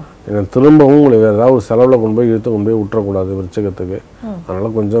 எனக்கு திரும்பவும் உங்களை வேறு ஏதாவது ஒரு செலவில் கொண்டு போய் விட்டுறக்கூடாது விருச்சிகத்துக்கு.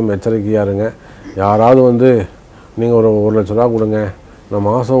 அதனால் கொஞ்சம் எச்சரிக்கையாக இருங்க. யாராவது வந்து நீங்கள் ஒரு 1 லட்ச ரூபா கொடுங்க, நான்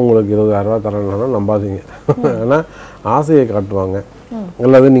மாதம் உங்களுக்கு 20,000 ரூபா தரேன்னா நம்பாதீங்க. ஏன்னா ஆசையை காட்டுவாங்க.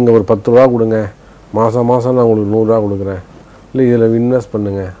 அல்லது நீங்கள் ஒரு 10 ரூபா கொடுங்க, மாதம் நான் உங்களுக்கு 100 ரூபா கொடுக்குறேன், இல்லை இதில் இன்வெஸ்ட்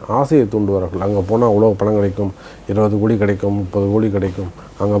பண்ணுங்கள், ஆசையை தூண்டுவார்கள். அங்கே போனால் அவ்வளோ பணம் கிடைக்கும், 20 கோடி கிடைக்கும், 30 கோடி கிடைக்கும்,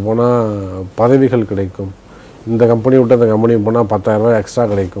 அங்கே போனால் பதவிகள் கிடைக்கும், இந்த கம்பெனி விட்டு அந்த கம்பெனி போனால் 10,000 ரூபா எக்ஸ்ட்ரா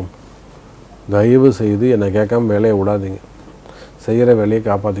கிடைக்கும். தயவு செய்து என்னை கேட்காம வேலையை விடாதீங்க. செய்கிற வேலையை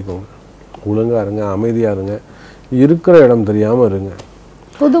காப்பாற்றிக்கோங்க. ஒழுங்காக இருங்க, அமைதியாக இருங்க, இருக்கிற இடம் தெரியாமல் இருங்க.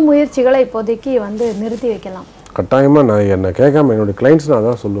 புது முயற்சிகளை இப்போதைக்கு வந்து நிறுத்தி வைக்கலாம். கட்டாயமாக நான் என்னை கேட்காம என்னுடைய கிளைண்ட்ஸ் நான்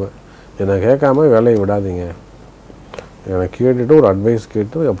தான் சொல்லுவேன், என்னை கேட்காம வேலையை விடாதீங்க. என்னை கேட்டுட்டு ஒரு அட்வைஸ்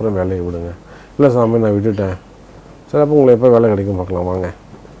கேட்டு அப்புறம் வேலையை விடுங்க. இல்லை சாமி நான் விட்டுட்டேன், சரி அப்போ உங்களை எப்போ வேலை கிடைக்கும் பார்க்கலாம் வாங்க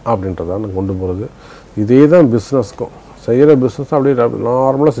அப்படின்றதான் நான் கொண்டு போகிறது. இதே தான் பிஸ்னஸ்க்கும். செய்கிற பிஸ்னஸ் அப்படியே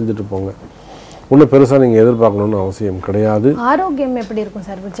நார்மலாக செஞ்சுட்டு போங்க. ஒன்றும் பெருசாக நீங்கள் எதிர்பார்க்கணுன்னு அவசியம் கிடையாது. ஆரோக்கியம் எப்படி இருக்கும்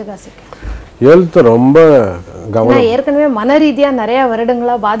சார் விருச்சிகராசிக்கு? ஹெல்த் ரொம்ப கவனம். ஏற்கனவே மன ரீதியாக நிறையா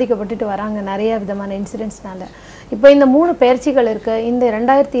வருடங்களாக பாதிக்கப்பட்டுட்டு வராங்க நிறைய விதமான இன்சிடென்ட்ஸ்னால. இப்போ இந்த 3 பயிற்சிகள் இருக்கு. இந்த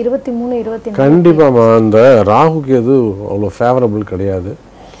 2023-24 கண்டிப்பாக அந்த ராகுக்கு எது அவ்வளோ ஃபேவரபிள் கிடையாது.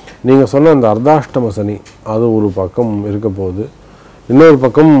 நீங்கள் சொன்ன அந்த அர்த்தாஷ்டம சனி அது ஒரு பக்கம் இருக்க போகுது. இன்னொரு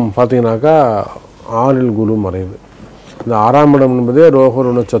பக்கம் பார்த்தீங்கன்னாக்கா 6ல் குரு மறைவு. இந்த 6ஆம் இடம் என்பதே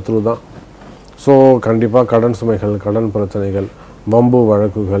ரோகருண சத்ரு தான். ஸோ கண்டிப்பாக கடன் சுமைகள், கடன் பிரச்சனைகள், வம்பு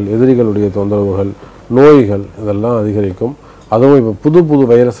வழக்குகள், எதிரிகளுடைய தொந்தரவுகள், நோய்கள் இதெல்லாம் அதிகரிக்கும். அதுவும் இப்போ புது புது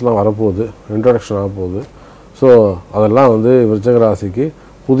வைரஸ்லாம் வரப்போகுது, இன்ட்ரடக்ஷன் ஆக போகுது. ஸோ அதெல்லாம் வந்து விருச்சிக ராசிக்கு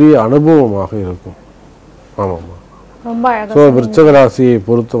புதிய அனுபவமாக இருக்கும். ஆமாம்மா. ரொம்ப அழகாக. ஸோ விருச்சிக ராசியை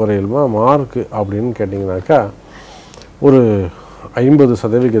பொறுத்த வரையிலுமா மார்க்கு அப்படின்னு கேட்டிங்கனாக்கா ஒரு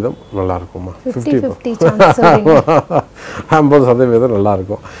 50% நல்லா இருக்கும்மா. 50% நல்லா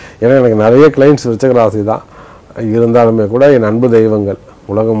இருக்கும். ஏன்னா எனக்கு நிறைய கிளைண்ட்ஸ் விருச்சிக ராசி தான் இருந்தாலுமே கூட என் அன்பு தெய்வங்கள்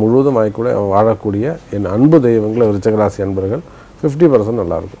உலகம் முழுவதும் கூட வாழக்கூடிய என் அன்பு தெய்வங்கள் விருச்சிக ராசி அன்பர்கள் 50%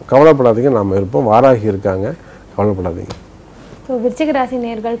 நல்லா இருக்கும். கவலைப்படாதீங்க, நாம் இருப்போம். வாராகி இருக்காங்க, கவலைப்படாதீங்க. ஸோ விருச்சிக ராசி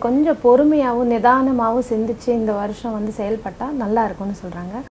நேயர்கள் கொஞ்சம் பொறுமையாகவும் நிதானமாகவும் சிந்திச்சு இந்த வருஷம் வந்து செயல்பட்டால் நல்லா இருக்கும்னு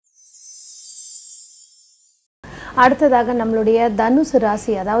சொல்கிறாங்க. அடுத்ததாக நம்மளுடைய தனுசு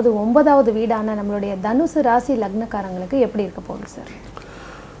ராசி, அதாவது 9வது வீடான நம்மளுடைய தனுசு ராசி லக்னக்காரங்களுக்கு எப்படி இருக்க போகுது சார்?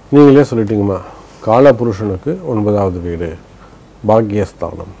 நீங்களே சொல்லிட்டீங்கம்மா, காலபுருஷனுக்கு 9வது வீடு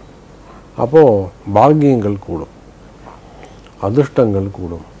பாக்கியஸ்தானம். அப்போது பாக்கியங்கள் கூடும், அதிர்ஷ்டங்கள்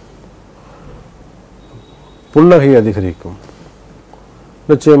கூடும், புன்னகை அதிகரிக்கும்.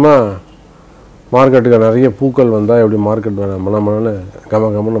 நிச்சயமாக மார்க்கெட்டுக்கு நிறைய பூக்கள் வந்தால் எப்படி மார்க்கெட் மனமனு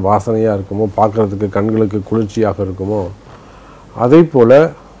கமகமன்னு வாசனையாக இருக்குமோ, பார்க்குறதுக்கு கண்களுக்கு குளிர்ச்சியாக இருக்குமோ, அதே போல்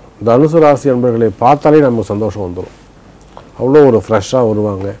தனுசு ராசி அன்பர்களை பார்த்தாலே நமக்கு சந்தோஷம் வந்துடும். அவ்வளோ ஒரு ஃப்ரெஷ்ஷாக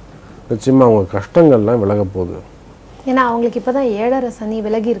வருவாங்க. நிச்சயமாக அவங்க கஷ்டங்கள்லாம் விலக போகுது. ஏன்னா அவங்களுக்கு இப்போ தான் 7.5 சனி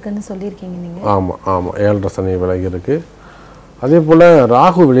விலகி இருக்குன்னு சொல்லியிருக்கீங்க நீங்கள். ஆமாம் ஆமாம், 7.5 சனி விலகி இருக்குது. அதே போல்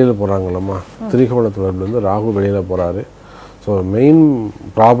ராகு வெளியில் போகிறாங்களம்மா, திரிகோண தொடர்புலேருந்து ராகு வெளியில் போகிறாரு. ஸோ மெயின்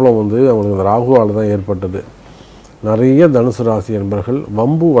ப்ராப்ளம் வந்து அவங்களுக்கு இந்த ராகுவால் தான் ஏற்பட்டது. நிறைய தனுசு ராசி என்பர்கள்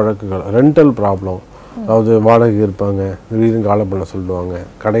வம்பு வழக்குகள், ரெண்டல் ப்ராப்ளம், அதாவது வாடகை இருப்பாங்க, திடீர்னு காலை பண்ண சொல்லுவாங்க,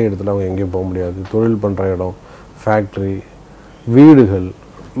 கடை இடத்துல அவங்க எங்கேயும் போக முடியாது, தொழில் பண்ணுற இடம், ஃபேக்ட்ரி, வீடுகள்,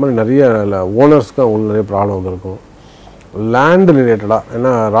 இந்த மாதிரி நிறைய ஓனர்ஸ்க்கு அவங்களுக்கு நிறைய ப்ராப்ளம் வந்திருக்கும். லேண்டு ரிலேட்டடாக,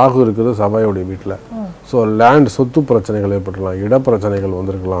 ஏன்னா ராகு இருக்குது சபாயோடைய வீட்டில். ஸோ லேண்ட் சொத்து பிரச்சனைகள் ஏற்பட்டுலாம், இடப்பிரச்சனைகள்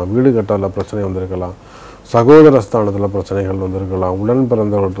வந்திருக்கலாம், வீடு கட்டல பிரச்சனை வந்திருக்கலாம், சகோதர ஸ்தானத்தில் பிரச்சனைகள் வந்திருக்கலாம், உடன்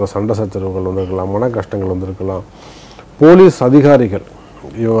பிறந்தவர்கள சண்டை சச்சரவுகள் வந்திருக்கலாம், மன கஷ்டங்கள் வந்திருக்கலாம். போலீஸ் அதிகாரிகள்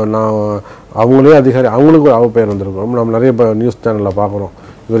நான் அவங்களே அதிகாரி அவங்களுக்கு ஒரு அவப்பெயர் வந்திருக்கும். நம்ம நிறைய இப்போ நியூஸ் சேனலில் பார்க்குறோம்,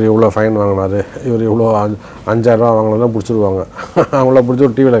 இவர் இவ்வளோ ஃபைன் வாங்கினார், இவர் இவ்வளோ 5000 ரூபா வாங்கினதான் பிடிச்சிருவாங்க. அவங்கள பிடிச்சி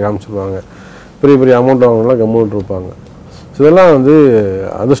ஒரு டிவியில் காமிச்சிருவாங்க. பெரிய பெரிய அமௌண்ட் வாங்கினாலாம் கம்முன்ட்டு இருப்பாங்க. ஸோ இதெல்லாம் வந்து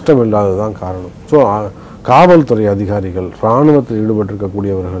அதிர்ஷ்டம் இல்லாதது தான் காரணம். ஸோ காவல்துறை அதிகாரிகள், இராணுவத்தில்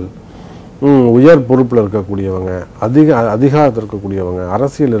ஈடுபட்டிருக்கக்கூடியவர்கள், உயர் பொறுப்பில் இருக்கக்கூடியவங்க, அதிகாரத்தில் இருக்கக்கூடியவங்க,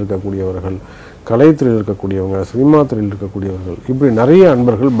 அரசியல் இருக்கக்கூடியவர்கள், கலைத்துறையில் இருக்கக்கூடியவங்க, சினிமா துறையில் இருக்கக்கூடியவர்கள், இப்படி நிறைய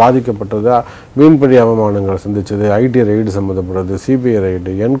அன்பர்கள் பாதிக்கப்பட்டது. வீண்படி அவமானங்கள் சந்திச்சது, ஐடி ரைடு சம்மந்தப்பட்டது, சிபிஐ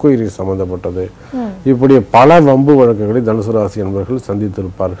ரைடு, என்கொயரி சம்மந்தப்பட்டது, இப்படி பல வம்பு வழக்குகளை தனுசு ராசி அன்பர்கள்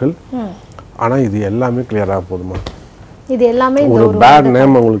சந்தித்திருப்பார்கள். ஆனால் இது எல்லாமே கிளியராக போதுமா? இது எல்லாமே ஒரு பேட்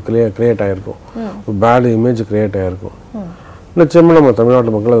நேம் அவங்களுக்கு கிரியேட் ஆகிருக்கும், ஒரு பேட் இமேஜ் கிரியேட் ஆகிருக்கும். நிச்சயமாக நம்ம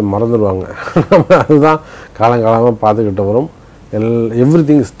தமிழ்நாட்டு மக்கள் அதை மறந்துடுவாங்க. நம்ம அதுதான் காலங்காலமாக பார்த்துக்கிட்டு வரும்.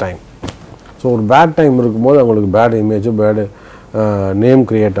 Everything is time. ஸோ ஒரு பேட் டைம் இருக்கும்போது அவங்களுக்கு பேட் இமேஜும் பேடு நேம்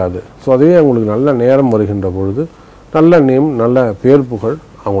கிரியேட் ஆகுது. ஸோ அதுவே அவங்களுக்கு நல்ல நேரம் வருகின்ற பொழுது நல்ல நேம், நல்ல பேர் புகழ்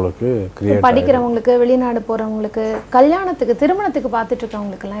அவங்களுக்கு கிரியேட். படிக்கிறவங்களுக்கு, வெளிநாடு போகிறவங்களுக்கு, கல்யாணத்துக்கு திருமணத்துக்கு பார்த்துட்டு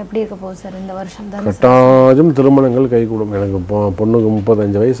இருக்கவங்களுக்கெல்லாம் எப்படி இருக்க போகுது சார் இந்த வருஷம்? கட்டாயம் திருமணங்கள் கைகூடும். எனக்கு பொண்ணுக்கு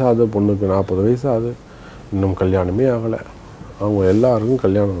 35 வயசு ஆகுது, பொண்ணுக்கு 40 வயசு ஆகுது, இன்னும் கல்யாணமே ஆகலை. அவங்க எல்லாருக்கும்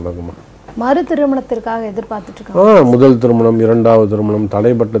கல்யாணம் நடக்குமா? மறு திருமணத்திற்காக எதிர்பார்த்துட்டு இருக்காங்க. முதல் திருமணம், 2வது திருமணம்,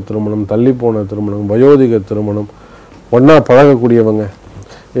 தடைப்பட்ட திருமணம், தள்ளி போன திருமணம், வயோதிக திருமணம், ஒன்றா பழகக்கூடியவங்க.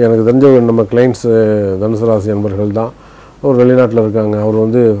 எனக்கு தெரிஞ்ச நம்ம கிளைண்ட்ஸ் தனுசு ராசி அன்பர்கள் தான். ஒரு வெளிநாட்டில் இருக்காங்க, அவர்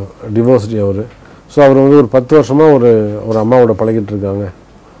வந்து டிவோர்ஸ்டி அவர். ஸோ அவர் வந்து ஒரு 10 வருஷமாக ஒரு அம்மாவோட பழகிட்டு இருக்காங்க.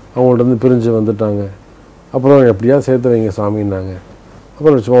 அவங்கள்ட்ட வந்து பிரிஞ்சு வந்துட்டாங்க. அப்புறம் எப்படியா சேர்த்து வைங்க சாமின்னாங்க.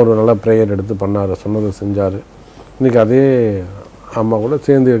 அப்புறம் சும்மா ஒரு நல்ல ப்ரேயர் எடுத்து பண்ணார், சொன்னதை செஞ்சார். இன்றைக்கி அதே அம்மா கூட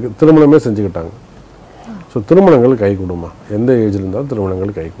சேர்ந்து திருமணமே செஞ்சுக்கிட்டாங்க. ஸோ திருமணங்கள் கை கூடுமா? எந்த ஏஜில் இருந்தாலும்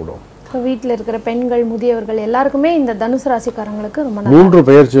திருமணங்கள் கை கூடும். இப்போ வீட்டில் இருக்கிற பெண்கள், முதியவர்கள் எல்லாருக்குமே இந்த தனுசு ராசிக்காரங்களுக்கு ரொம்ப 3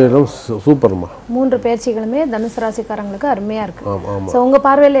 பெயர்ச்சிகளும் சூப்பர்மா. 3 பெயர்ச்சிகளுமே தனுசு ராசிக்காரங்களுக்கு அருமையாக இருக்குது. ஆமாம். ஸோ உங்கள்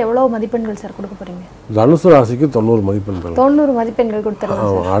பார்வையில் எவ்வளோ மதிப்பெண்கள் சார் கொடுக்க போகிறீங்க? தனுசு ராசிக்கு 90 மதிப்பெண்கள். 90 மதிப்பெண்கள்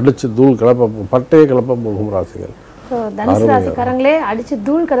கொடுத்துருங்க. அடிச்சு தூள் கிளப்ப, பட்டையை கிளப்ப போகும் ராசிகள். ஸோ தனுசு ராசிக்காரங்களே அடித்து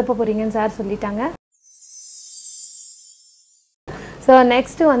தூள் கிளப்ப போகிறீங்கன்னு சார் சொல்லிட்டாங்க. ஸோ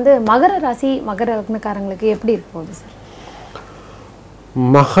நெக்ஸ்ட்டு வந்து மகர ராசி, மகர லக்னக்காரங்களுக்கு எப்படி இருக்க போகுது சார்?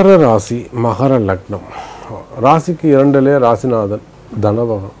 மகர ராசி, மகர லக்னம். ராசிக்கு 2லே ராசிநாதன்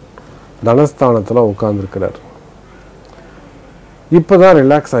தனபகன் தனஸ்தானத்தில் உட்கார்ந்துருக்கிறார். இப்போ தான்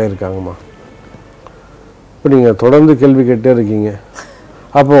ரிலாக்ஸ் ஆகியிருக்காங்கம்மா. இப்போ நீங்கள் தொடர்ந்து கேள்வி கேட்டே இருக்கீங்க,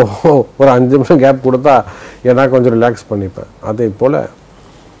 அப்போது ஒரு 5 நிமிஷம் கேப் கொடுத்தா ஏன்னா கொஞ்சம் ரிலாக்ஸ் பண்ணிப்பேன். அதே போல்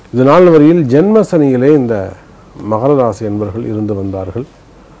இது நாள் வரையில் ஜென்ம சனியிலே இந்த மகர ராசி என்பர்கள் இருந்து வந்தார்கள்.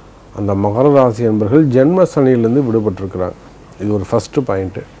 அந்த மகர ராசி என்பர்கள் ஜென்ம சனியிலிருந்து விடுபட்டிருக்கிறாங்க. இது ஒரு ஃபஸ்ட்டு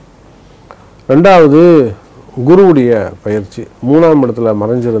பாயிண்ட்டு. ரெண்டாவது, குருவுடைய பயிற்சி 3ஆம் இடத்துல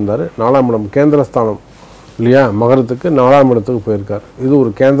மறைஞ்சிருந்தார். 4ஆம் இடம் கேந்திரஸ்தானம் இல்லையா, மகரத்துக்கு 4ஆம் இடத்துக்கு போயிருக்கார். இது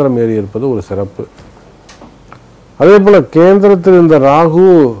ஒரு கேந்திரம் ஏறி இருப்பது ஒரு சிறப்பு. அதே போல் கேந்திரத்தில் இருந்த ராகு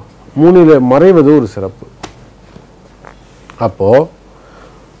 3ல் மறைவது ஒரு சிறப்பு. அப்போது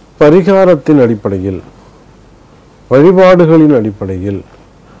பரிகாரத்தின் அடிப்படையில், வழிபாடுகளின் அடிப்படையில்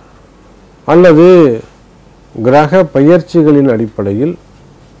அல்லது கிரக பயிற்சிகளின் அடிப்படையில்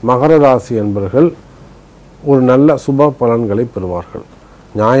மகர ராசி என்பர்கள் ஒரு நல்ல சுப பலன்களை பெறுவார்கள்.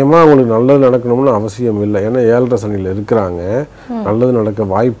 நியாயமாக அவங்களுக்கு நல்லது நடக்கணும்னு அவசியம் இல்லை. ஏன்னா 7.5 சனியில் இருக்கிறாங்க, நல்லது நடக்க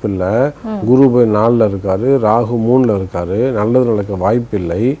வாய்ப்பு இல்லை. குரு 4ல் இருக்காரு, ராகு 3ல் இருக்காரு, நல்லது நடக்க வாய்ப்பு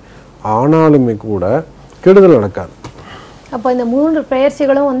இல்லை. ஆனாலுமே கூட கெடுதல் நடக்காது. அப்போ இந்த 3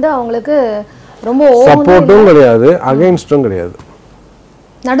 பயிற்சிகளும் வந்து அவங்களுக்கு ரொம்ப சப்போர்ட்டும் கிடையாது, அகைன்ஸ்டும் கிடையாது.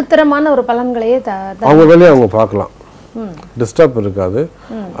 நடுத்தரமான ஒரு பலன்களையே அவங்க வேலையை அவங்க பார்க்கலாம், டிஸ்டர்ப் இருக்காது.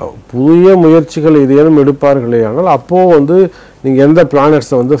 புதிய முயற்சிகள் ஏதேனும் எடுப்பார்களே ஆனால் அப்போது வந்து நீங்கள் எந்த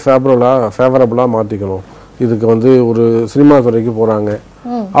பிளானட்ஸை வந்து ஃபேவரபுளாக மாற்றிக்கணும். இதுக்கு வந்து ஒரு சினிமா துறைக்கு போகிறாங்க,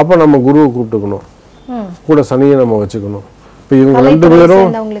 அப்போ நம்ம குருவை கூப்பிட்டுக்கணும், கூட சனியை நம்ம வச்சுக்கணும். இப்போ இவங்க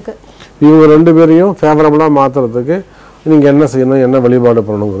ரெண்டு பேரையும் ஃபேவரபுளாக மாற்றுறதுக்கு நீங்கள் என்ன செய்யணும், என்ன வழிபாடு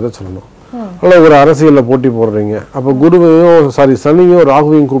பண்ணணுங்கிறத சொல்லணும். அல்ல ஒரு அரசியலில் போட்டி போடுறீங்க, அப்போ குருவையும் சனியும்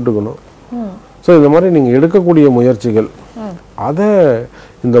ராகுவையும் கூப்பிட்டுக்கணும். ஸோ இந்த மாதிரி நீங்கள் எடுக்கக்கூடிய முயற்சிகள், அதை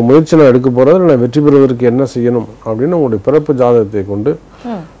இந்த முயற்சி நான் எடுக்க போகிறது நான் வெற்றி பெறுவதற்கு என்ன செய்யணும் அப்படின்னு உங்களுடைய பிறப்பு ஜாதகத்தை கொண்டு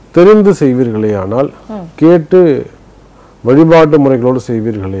தெரிந்து செய்வீர்களே ஆனால், கேட்டு வழிபாட்டு முறைகளோடு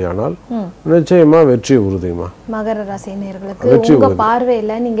செய்வீர்களே ஆனால் நிச்சயமா வெற்றி உறுதிமா. மகர ராசி நேயர்களுக்கு உங்க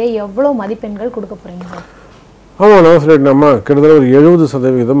பார்வையில நீங்க எவ்வளவு மதிப்பெண்கள் கொடுக்க போறீங்க? ஆமாம், நான் சொல்லிட்டேன், கிட்டத்தட்ட ஒரு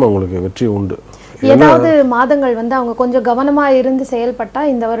 70% அவங்களுக்கு வெற்றி உண்டு. ஏதாவது மாதங்கள் வந்து அவங்க கொஞ்சம் கவனமா இருந்து செயல்பட்டா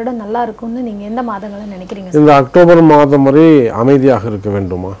இந்த வருடம் நல்லா இருக்கும்னு நீங்க எந்த மாதங்களை நினைக்கிறீங்க? இந்த அக்டோபர் மாதம் வரை அமைதியாக இருக்க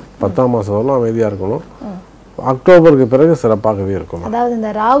வேண்டுமா, 10ஆம் மாதம் வரலாம் அமைதியாக இருக்கணும். அக்டோபருக்கு பிறகு சிறப்பாகவே இருக்கும். அதாவது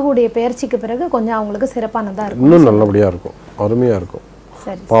இந்த ராகுடைய பயிற்சிக்கு பிறகு கொஞ்சம் அவங்களுக்கு சிறப்பானதா இருக்கும், இன்னும் நல்லபடியாக இருக்கும், அருமையாக இருக்கும்.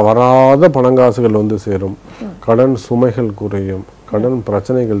 வராத பணங்காசுகள் வந்து சேரும், கடன் சுமைகள் குறையும், கடன்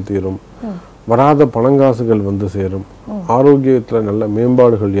பிரச்சனைகள் தீரும், வராத பணங்காசுகள் வந்து சேரும், ஆரோக்கியத்தில் நல்ல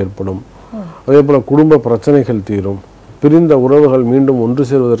மேம்பாடுகள் ஏற்படும். அதே போல் குடும்ப பிரச்சனைகள் தீரும், பிரிந்த உறவுகள் மீண்டும் ஒன்று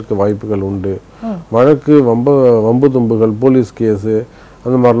சேர்வதற்கு வாய்ப்புகள் உண்டு. வழக்கு வம்பு தும்புகள், போலீஸ் கேஸு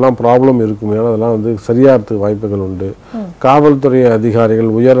அந்த மாதிரிலாம் ப்ராப்ளம் இருக்குமே, அதெல்லாம் வந்து சரியாகிறதுக்கு வாய்ப்புகள் உண்டு. காவல்துறை அதிகாரிகள்,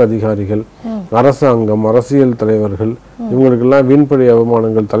 உயர் அதிகாரிகள், அரசாங்கம், அரசியல் தலைவர்கள் இவங்களுக்கெல்லாம் வீண்பழி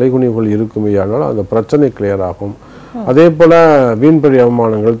அவமானங்கள், தலைகுனிவுகள் இருக்குமே, ஆனால் அந்த பிரச்சனை கிளியர் ஆகும். அதே போல் வீண்பழி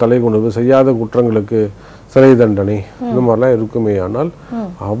அவமானங்கள், தலைகுனிவு, செய்யாத குற்றங்களுக்கு சிறை தண்டனை இந்த மாதிரிலாம் இருக்குமே, ஆனால்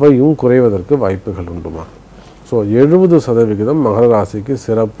அவையும் குறைவதற்கு வாய்ப்புகள் உண்டுமா. ஸோ 70% மகர ராசிக்கு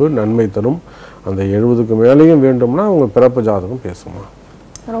சிறப்பு நன்மை தரும். அந்த 70க்கு மேலேயும் வேண்டும்னா அவங்க பிறப்பு ஜாதகம் பேசுமா.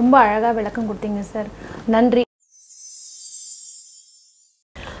 ரொம்ப அழகாக விளக்கம் கொடுத்தீங்க சார், நன்றி.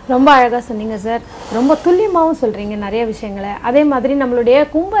 ரொம்ப அழகாக சொன்னீங்க சார், ரொம்ப துல்லியமாகவும் சொல்கிறீங்க நிறைய விஷயங்களை. அதே மாதிரி நம்மளுடைய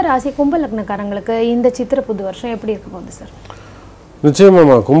கும்ப ராசி கும்ப லக்னக்காரங்களுக்கு இந்த சித்திரை புது வருஷம் எப்படி இருக்க போகுது சார்?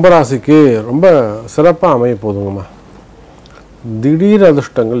 நிச்சயமாம்மா, கும்பராசிக்கு ரொம்ப சிறப்பாக அமைய போதுங்கம்மா. திடீர்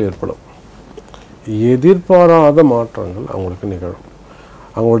அதிர்ஷ்டங்கள் ஏற்படும், எதிர்பாராத மாற்றங்கள் அவங்களுக்கு நிகழும்.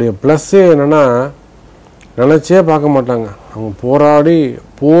 அவங்களுடைய ப்ளஸ்ஸே என்னென்னா, நினச்சே பார்க்க மாட்டாங்க, அவங்க போராடி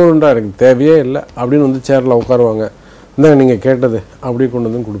போருண்டா எனக்கு தேவையே இல்லை அப்படின்னு வந்து சேரில் உட்காருவாங்க. இந்தாங்க நீங்கள் கேட்டது அப்படி கொண்டு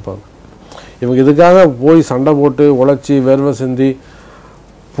வந்து கொடுப்பாங்க. இவங்க இதுக்காக போய் சண்டை போட்டு உழைச்சி வேர்வை சிந்தி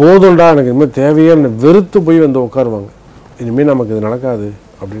போதுண்டா எனக்கு இனிமேல் தேவையே வெறுத்து போய் வந்து உட்காருவாங்க. இனிமேல் நமக்கு இது நடக்காது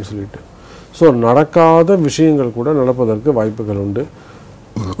அப்படின்னு சொல்லிட்டு. ஸோ நடக்காத விஷயங்கள் கூட நடப்பதற்கு வாய்ப்புகள் உண்டு.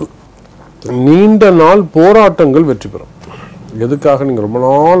 நீண்ட நாள் போராட்டங்கள் வெற்றி பெறும். எதுக்காக நீங்கள் ரொம்ப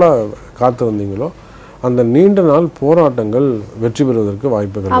நாளாக காத்து வந்தீங்களோ அந்த நீண்ட நாள் போராட்டங்கள் வெற்றி பெறுவதற்கு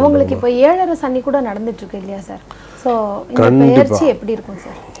வாய்ப்புகள். அவங்களுக்கு இப்போ 7.5 சனி கூட நடந்துட்டு இருக்கு இல்லையா சார்? ஸோ இந்த பயிற்சி எப்படி இருக்கும்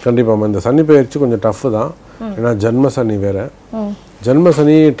சார்? கண்டிப்பாக இந்த சனி பயிற்சி கொஞ்சம் டஃப்பு தான். ஏன்னா ஜென்ம சனி வேற. ஜென்ம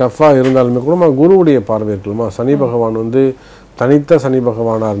சனி டஃப்பாக இருந்தாலுமே கூட குருவுடைய பார்வை இருக்கலாமா. சனி பகவான் வந்து தனித்த சனி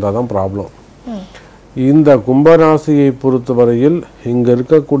பகவானாக இருந்தால் தான் ப்ராப்ளம். இந்த கும்பராசியை பொறுத்தவரையில் இங்கே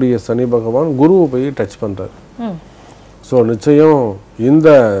இருக்கக்கூடிய சனி பகவான் குருவை போய் டச் பண்ணுறார். ஸோ நிச்சயம் இந்த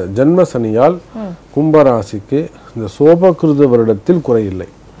ஜென்ம சனியால் கும்பராசிக்கு இந்த சோபகிருத வருடத்தில் குறையில்லை.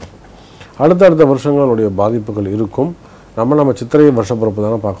 அடுத்தடுத்த வருஷங்களுடைய பாதிப்புகள் இருக்கும். நம்ம சித்திரை வருஷப்பிறப்பு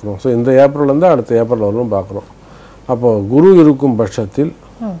தானே பார்க்குறோம். ஸோ இந்த ஏப்ரல்லேருந்து அடுத்த ஏப்ரல் வரலும் பார்க்குறோம். அப்போது குரு இருக்கும் பட்சத்தில்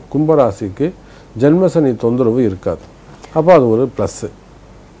கும்பராசிக்கு ஜென்மசனி தொந்தரவு இருக்காது. அப்போ அது ஒரு ப்ளஸ்ஸு.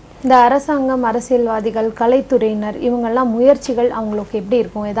 இந்த அரசாங்கம், அரசியல்வாதிகள், கலைத்துறையினர் இவங்கெல்லாம் முயற்சிகள் அவங்களுக்கு எப்படி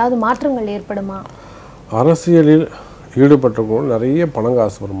இருக்கும்? ஏதாவது மாற்றங்கள் ஏற்படுமா? அரசியலில் ஈடுபட்டவங்க நிறைய பணம்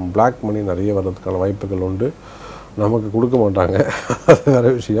காசு வரும், பிளாக் மணி நிறைய வர்றதுக்கான வாய்ப்புகள் உண்டு. நமக்கு கொடுக்க மாட்டாங்க, அது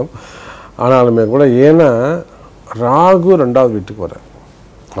வேறு விஷயம். ஆனாலுமே கூட ஏன்னா ராகு 2வது வீட்டுக்கு வர,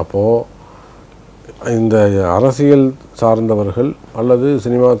 அப்போது இந்த அரசியல் சார்ந்தவர்கள் அல்லது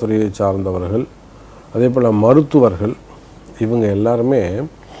சினிமா துறையை சார்ந்தவர்கள், அதே போல் மருத்துவர்கள், இவங்க எல்லாருமே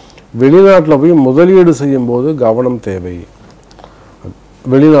வெளிநாட்டில் போய் முதலீடு செய்யும்போது கவனம் தேவை.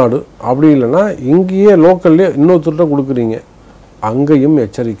 வெளிநாடு அப்படி இல்லைன்னா இங்கேயே லோக்கல்லே இன்னொருத்தர்கிட்ட கொடுக்குறீங்க, அங்கேயும்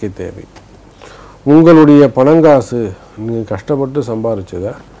எச்சரிக்கை தேவை. உங்களுடைய பணங்காசு நீங்கள் கஷ்டப்பட்டு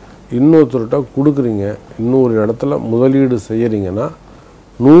சம்பாதிச்சதை இன்னொருத்தர்கிட்ட கொடுக்குறீங்க, இன்னொரு இடத்துல முதலீடு செய்கிறீங்கன்னா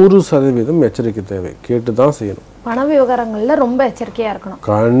 100% எச்சரிக்கை தேவை. கேட்டு தான் செய்யணும். பண விவகாரங்களில் ரொம்ப எச்சரிக்கையாக இருக்கணும்.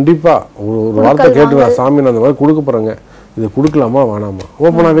 கண்டிப்பாக ஒரு வார்த்தை கேட்டுக்கலாம், சாமி நான் அந்த மாதிரி கொடுக்க போகிறேங்க, இது கொடுக்கலாமா வேணாமா,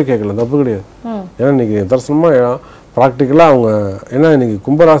 ஓப்பனாகவே கேட்கலாம், தப்பு கிடையாது. ஏன்னா இன்றைக்கி தரிசனமாக ப்ராக்டிக்கலாக அவங்க ஏன்னா இன்றைக்கி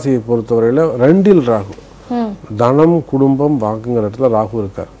கும்பராசியை பொறுத்தவரையில் 2ல் ராகு, தனம் குடும்பம் வாக்குங்கிற இடத்துல ராகு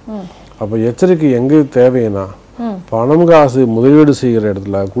இருக்கார். அப்போ எச்சரிக்கை எங்கே தேவைன்னா பணம் காசு முதலீடு செய்கிற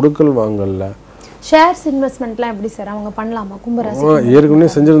இடத்துல கொடுக்கல் வாங்கல. ஷேர்ஸ் இன்வெஸ்ட்மெண்ட்லாம் எப்படி சார் அவங்க பண்ணலாமா? கும்பராசி ஏற்கனவே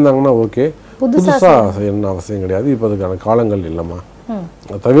செஞ்சுருந்தாங்கன்னா ஓகே, புதுசாக செய்யணும்னு அவசியம் கிடையாது. இப்போ அதுக்கான காலங்கள் இல்லைம்மா,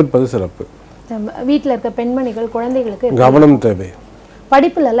 தவிர்ப்பது சிறப்பு. வீட்டில் இருக்க பெண்மணிகள், குழந்தைகளுக்கு கவனம் தேவை.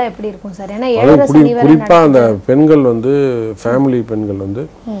 படிப்புல எல்லாம் எப்படி இருக்கும் சார்? ஏன்னா குறிப்பாக அந்த பெண்கள் வந்து ஃபேமிலி பெண்கள் வந்து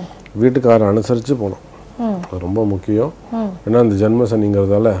வீட்டுக்காரரை அனுசரித்து போகணும், அது ரொம்ப முக்கியம். ஏன்னா அந்த ஜென்ம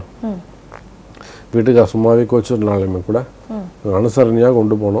சனிங்கிறதால வீட்டுக்கார சும்மாவே கோச்சிருந்தாலுமே கூட அனுசரணையாக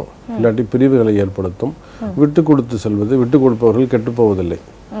கொண்டு போகணும், இல்லாட்டி பிரிவுகளை ஏற்படுத்தும். விட்டு கொடுத்து செல்வது, விட்டு கொடுப்பவர்கள் கெட்டு போவதில்லை,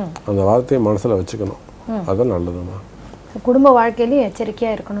 அந்த வார்த்தையை மனசில் வச்சுக்கணும், அதுதான் நல்லதுமா. குடும்ப வாழ்க்கையிலையும்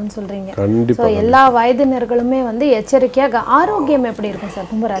எச்சரிக்கையாக இருக்கணும்னு சொல்கிறீங்க. கண்டிப்பாக எல்லா வயதினர்களுமே வந்து எச்சரிக்கையாக. ஆரோக்கியம் எப்படி இருக்கும் சார்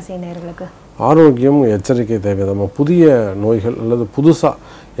கும்பராசினர்களுக்கு? ஆரோக்கியம் எச்சரிக்கை தேவைதாம்மா. புதிய நோய்கள் அல்லது புதுசாக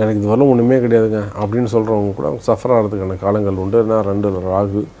எனக்கு இது வரலாம் ஒன்றுமே கிடையாதுங்க அப்படின்னு சொல்கிறவங்க கூட சஃபர் ஆகிறதுக்கான காலங்கள் உண்டு. ஏன்னா 2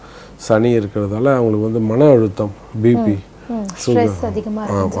 ராகு சனி இருக்கிறதால அவங்களுக்கு வந்து மன அழுத்தம், பிபி,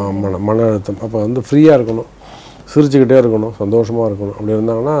 மன அழுத்தம். அப்போ வந்து ஃப்ரீயாக இருக்கணும், சிரிச்சுக்கிட்டே இருக்கணும், சந்தோஷமாக இருக்கணும். அப்படி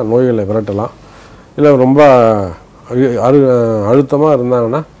இருந்தாங்கன்னா நோய்களை விரட்டலாம். இல்லை ரொம்ப அழுத்தமாக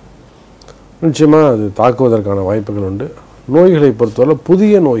இருந்தாங்கன்னா நிச்சயமாக அது தாக்குவதற்கான வாய்ப்புகள் உண்டு. நோய்களை பொறுத்தவரை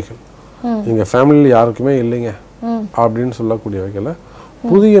புதிய நோய்கள் எங்கள் ஃபேமிலியில் யாருக்குமே இல்லைங்க அப்படின்னு சொல்லக்கூடிய வகையில்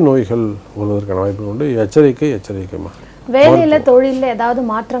புதிய நோய்கள் வருவதற்கான வாய்ப்புகள் உண்டு. எச்சரிக்கைமா. வேலையில் தொழிலில் ஏதாவது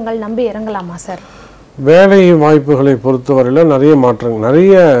மாற்றங்கள் நம்பி இறங்கலாமா சார்? வேலை வாய்ப்புகளை பொறுத்தவரையில் நிறைய மாற்றங்கள்,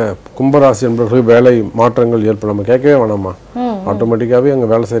 நிறைய கும்பராசி என்பவர்களுக்கு வேலை மாற்றங்கள் ஏற்படும். நம்ம கேட்கவே வேணாமா, ஆட்டோமேட்டிக்காகவே அங்கே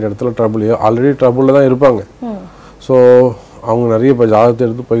வேலை செய்கிற இடத்துல ட்ரபுள், ஆல்ரெடி ட்ரபுளில் தான் இருப்பாங்க. ஸோ அவங்க நிறைய இப்போ ஜாதகத்தை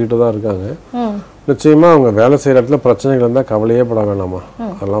எடுத்து போய்கிட்டு தான் இருக்காங்க. நிச்சயமாக அவங்க வேலை செய்கிற இடத்துல பிரச்சனைகள் இருந்தால் கவலையே பட வேணாமா,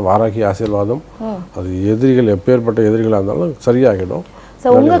 அதெல்லாம் வாராகி ஆசீர்வாதம். அது எதிரிகள் எப்பேற்பட்ட எதிரிகளாக இருந்தாலும் சரியாகிடும்.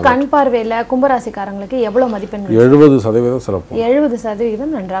 உங்கள் கண் பார்வையில் கும்பராசிக்காரங்களுக்கு எவ்வளோ மதிப்பெண்? 70% சிறப்பு.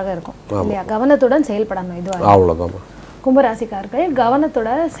 70% நன்றாக இருக்கும் இல்லையா? கவனத்துடன் செயல்படணும், இது அவ்வளோதான். கும்பராசிக்காரர்கள்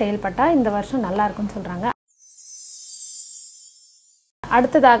கவனத்துடன் செயல்பட்டால் இந்த வருஷம் நல்லா இருக்கும்னு சொல்கிறாங்க.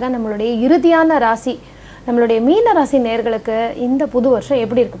 அடுத்ததாக நம்மளுடைய இறுதியான ராசி, நம்மளுடைய மீன ராசி நேயர்களுக்கு இந்த புது வருஷம்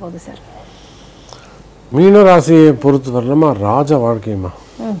எப்படி இருக்க போகுது சார்? மீன ராசியை பொறுத்து வரலாமா, ராஜ வாழ்க்கையுமா.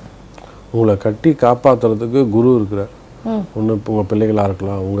 உங்களை கட்டி காப்பாற்றுறதுக்கு குரு இருக்கிறார். ஒன்று உங்கள் பிள்ளைகளாக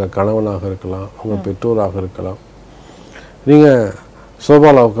இருக்கலாம், உங்கள் கணவனாக இருக்கலாம், உங்கள் பெற்றோராக இருக்கலாம். நீங்கள்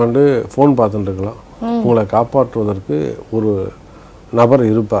சோபாவில் உட்காந்து ஃபோன் பார்த்துட்டு இருக்கலாம், உங்களை காப்பாற்றுவதற்கு ஒரு நபர்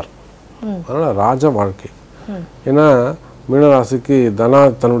இருப்பார். அதனால் ராஜ வாழ்க்கை. ஏன்னா மீனராசிக்கு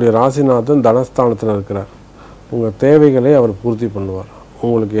தன்னுடைய ராசிநாதன் தனஸ்தானத்தில் இருக்கிறார். உங்கள் தேவைகளை அவர் பூர்த்தி பண்ணுவார்.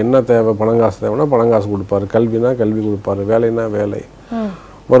 உங்களுக்கு என்ன தேவை, பணங்காசு தேவைன்னா பணங்காசு கொடுப்பார், கல்வினா கல்வி கொடுப்பார், வேலைனா வேலை,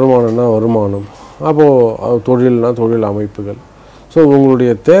 வருமானம்னா வருமானம், அப்போது தொழில்னா தொழில் அமைப்புகள். ஸோ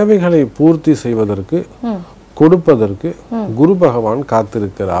உங்களுடைய தேவைகளை பூர்த்தி செய்வதற்கு, கொடுப்பதற்கு குரு பகவான்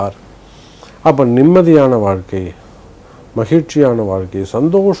காத்திருக்கிறார். அப்போ நிம்மதியான வாழ்க்கை, மகிழ்ச்சியான வாழ்க்கை,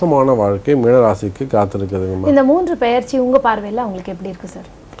 சந்தோஷமான வாழ்க்கை மீனராசிக்கு காத்திருக்குதுங்க. இந்த 3 பெயர்ச்சி உங்கள் பார்வையில் உங்களுக்கு எப்படி இருக்குது சார்?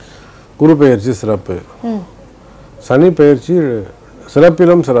 குரு பெயர்ச்சி சிறப்பு, சனி பெயர்ச்சி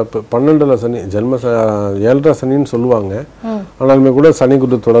சிறப்பிலும் சிறப்பு. 12ல் சனி, ஜென்ம 7.5 சனின்னு சொல்லுவாங்க. ஆனாலுமே கூட சனி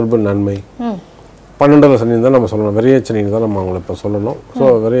குரு தொடர்பு நன்மை. 12ல் சனின்னு தான் நம்ம சொல்லணும், விரைய சனின்னு தான் நம்ம அவங்களை இப்போ சொல்லணும். ஸோ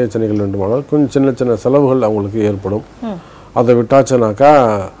விரைய சனிகள் வேண்டுமானால் கொஞ்சம் சின்ன சின்ன செலவுகள் அவங்களுக்கு ஏற்படும். அதை விட்டாச்சுனாக்கா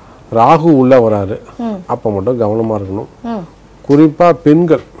ராகு உள்ளே வராரு, அப்போ மட்டும் கவனமாக இருக்கணும். குறிப்பாக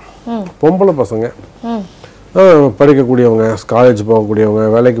பெண்கள், பொம்பளை பசங்க, படிக்கக்கூடியவங்க, காலேஜ் போகக்கூடியவங்க,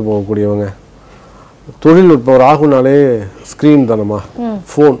 வேலைக்கு போகக்கூடியவங்க, தொழில்நுட்பம் ராகுனாலே ஸ்க்ரீன் தானம்மா,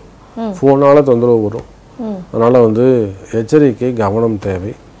 ஃபோனால் தொந்தரவு வரும். அதனால் வந்து எச்சரிக்கை, கவனம்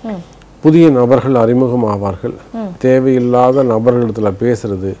தேவை. புதிய நபர்கள் அறிமுகம் ஆவார்கள். தேவையில்லாத நபர்களிடத்துல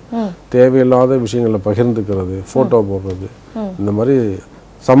பேசுறது, தேவையில்லாத விஷயங்களை பகிர்ந்துக்கிறது, ஃபோட்டோ போடுறது, இந்த மாதிரி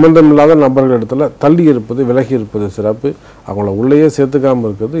சம்பந்தம் இல்லாத நபர்களிடத்துல தள்ளி இருப்பது, விலகி இருப்பது சிறப்பு. அவங்கள உள்ளேயே சேர்த்துக்காம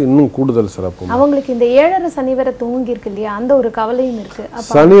இருக்கிறது இன்னும் கூடுதல் சிறப்பு. அவங்களுக்கு இந்த 7.5 சனி வரை தூங்கி இருக்கு இல்லையா, அந்த ஒரு கவலையும் இருக்கு.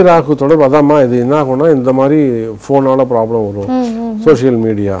 சனி ராகு தொடர்பு அதாம்மா. இது என்ன ஆகும்னா இந்த மாதிரி ஃபோனால ப்ராப்ளம் வரும், சோசியல்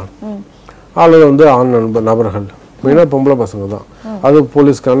மீடியா, ஆளுங்க வந்து ஆண் நபர்கள், மெயினாக பொம்பளை பசங்க தான். அது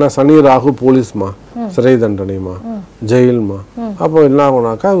போலீஸ்க்கான சனி ராகு போலீஸ்மா, சிறை தண்டனைமா, ஜெயில்மா. அப்போ என்ன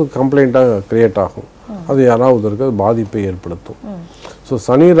ஆகும்னாக்கா அது கம்ப்ளைண்ட்டாக கிரியேட் ஆகும். அது யாராவதுக்கு அது பாதிப்பை ஏற்படுத்தும். ஸோ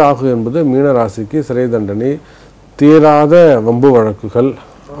சனி ராகு என்பது மீன ராசிக்கு சிறை தண்டனை, தீராத வம்பு வழக்குகள்,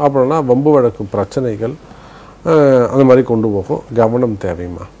 அப்புறம்னா வம்பு வழக்கு பிரச்சனைகள், அந்த மாதிரி கொண்டு போகும். கவனம்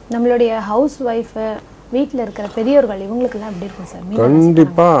தேவைமா. நம்மளுடைய ஹவுஸ் ஒய்ஃபு, வீட்டில் இருக்கிற பெரியவர்கள், இவங்களுக்கெல்லாம் எப்படி இருக்கும் சார்?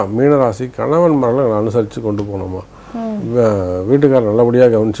 கண்டிப்பாக மீனராசி கணவன் மரங்களை அனுசரித்து கொண்டு போகணுமா. வீட்டுக்காரர்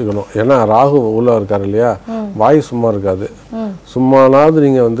நல்லபடியாக கவனிச்சுக்கணும். ஏன்னா ராகு உள்ள இருக்காரு இல்லையா, வாய் சும்மா இருக்காது. சும்மானாவது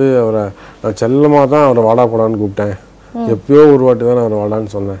நீங்கள் வந்து அவரை நான் செல்லமாக தான் அவரை வாடா போடான்னு கூப்பிட்டேன், எப்பயோ ஒரு வாட்டி தான் அவரை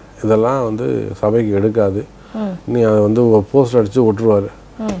வாடான்னு சொன்னேன், இதெல்லாம் வந்து சபைக்கு எடுக்காது. நீ அதை வந்து போஸ்ட் அடித்து விட்டுருவார்.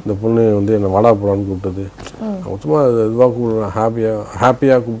 இந்த பொண்ணு வந்து என்னை வாடா போடான்னு கூப்பிட்டது, சும்மா இதுவாக கூப்பிடுறேன்,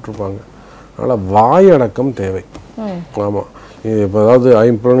 ஹாப்பியாக கூப்பிட்ருப்பாங்க. அதனால் வாய் அடக்கம் தேவை. ஆமாம். இப்போ அதாவது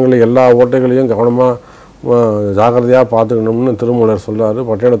ஐம்புலன்களை எல்லா ஓட்டைகளையும் கவனமாக ஜாக்கிரதையாக பார்த்துக்கணும்னு திருமூலர் சொல்கிறாரு.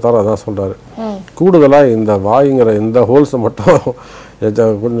 பட்டியலத்தார் அதான் சொல்கிறாரு. கூடுதலாக இந்த வாய்ங்கிற இந்த ஹோல்ஸை மட்டும்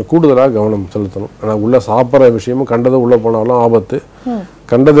கொஞ்சம் கூடுதலாக கவனம் செலுத்தணும். ஆனால் உள்ளே சாப்பிட்ற விஷயமும் கண்டதை உள்ளே போனாலும் ஆபத்து,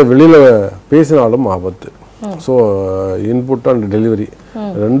 கண்டதை வெளியில் பேசினாலும் ஆபத்து. ஸோ இன்புட் அண்ட் டெலிவரி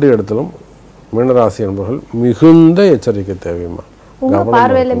 2 இடத்திலும் மீனராசி என்பவர்கள் மிகுந்த எச்சரிக்கை தேவையுமா. உங்க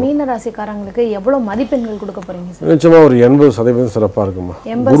பார்வையில மீன ராசிக்காரங்களுக்கு எவ்வளவு மதிப்பெண்கள் கொடுக்க போறீங்க சார்? நிச்சயமா ஒரு 80% சிறப்பா இருக்குமா.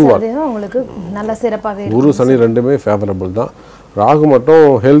 80% உங்களுக்கு நல்ல சிறப்பாக இருக்கு. குரு சனி ரெண்டுமே ஃபேவரபிள் தான். ராகு மட்டும்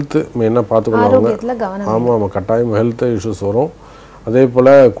ஹெல்த் மெயினாக பார்த்துக்கணும். ஆமாம், கட்டாயம் ஹெல்த் இஷ்யூஸ் வரும். அதே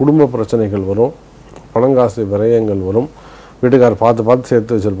போல் குடும்ப பிரச்சனைகள் வரும், பணங்காசு விரயங்கள் வரும். வீட்டுக்காரர் பார்த்து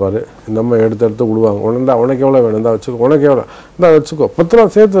சேர்த்து வச்சுருப்பாரு. இந்த அம்மா எடுத்து விடுவாங்க. உனக்கு எவ்வளோ வேணும், இருந்தால் வச்சுக்கோ, உனக்கு எவ்வளோ இருந்தால் வச்சுக்கோ, 10 ரூபா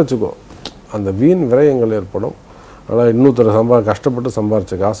சேர்த்து வச்சுக்கோ. அந்த வீண் விரயங்கள் ஏற்படும். ஆனால் இன்னொருத்தர் கஷ்டப்பட்டு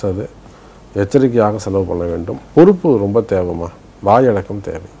சம்பாரித்த காசு அது. எச்சரிக்கையாக செலவு பண்ண வேண்டும். பொறுப்பு ரொம்ப தேவைம்மா. வாயடக்கம்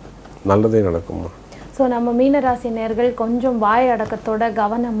தேவை. நல்லதே நடக்கும்மா. ஸோ நம்ம மீனராசி நேயர்கள் கொஞ்சம் வாய் அடக்கத்தோட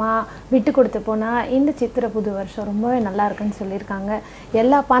கவனமாக விட்டு கொடுத்து போனால் இந்த சித்திரை புது வருஷம் ரொம்பவே நல்லா இருக்குன்னு சொல்லியிருக்காங்க.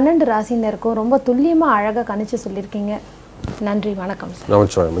 எல்லா 12 ராசினருக்கும் ரொம்ப துல்லியமாக அழகாக கணிச்சு சொல்லியிருக்கீங்க. நன்றி, வணக்கம்.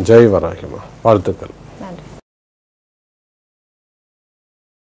 நமச்சிவாயம். ஜெய் வராகிமா. வாழ்த்துக்கள்.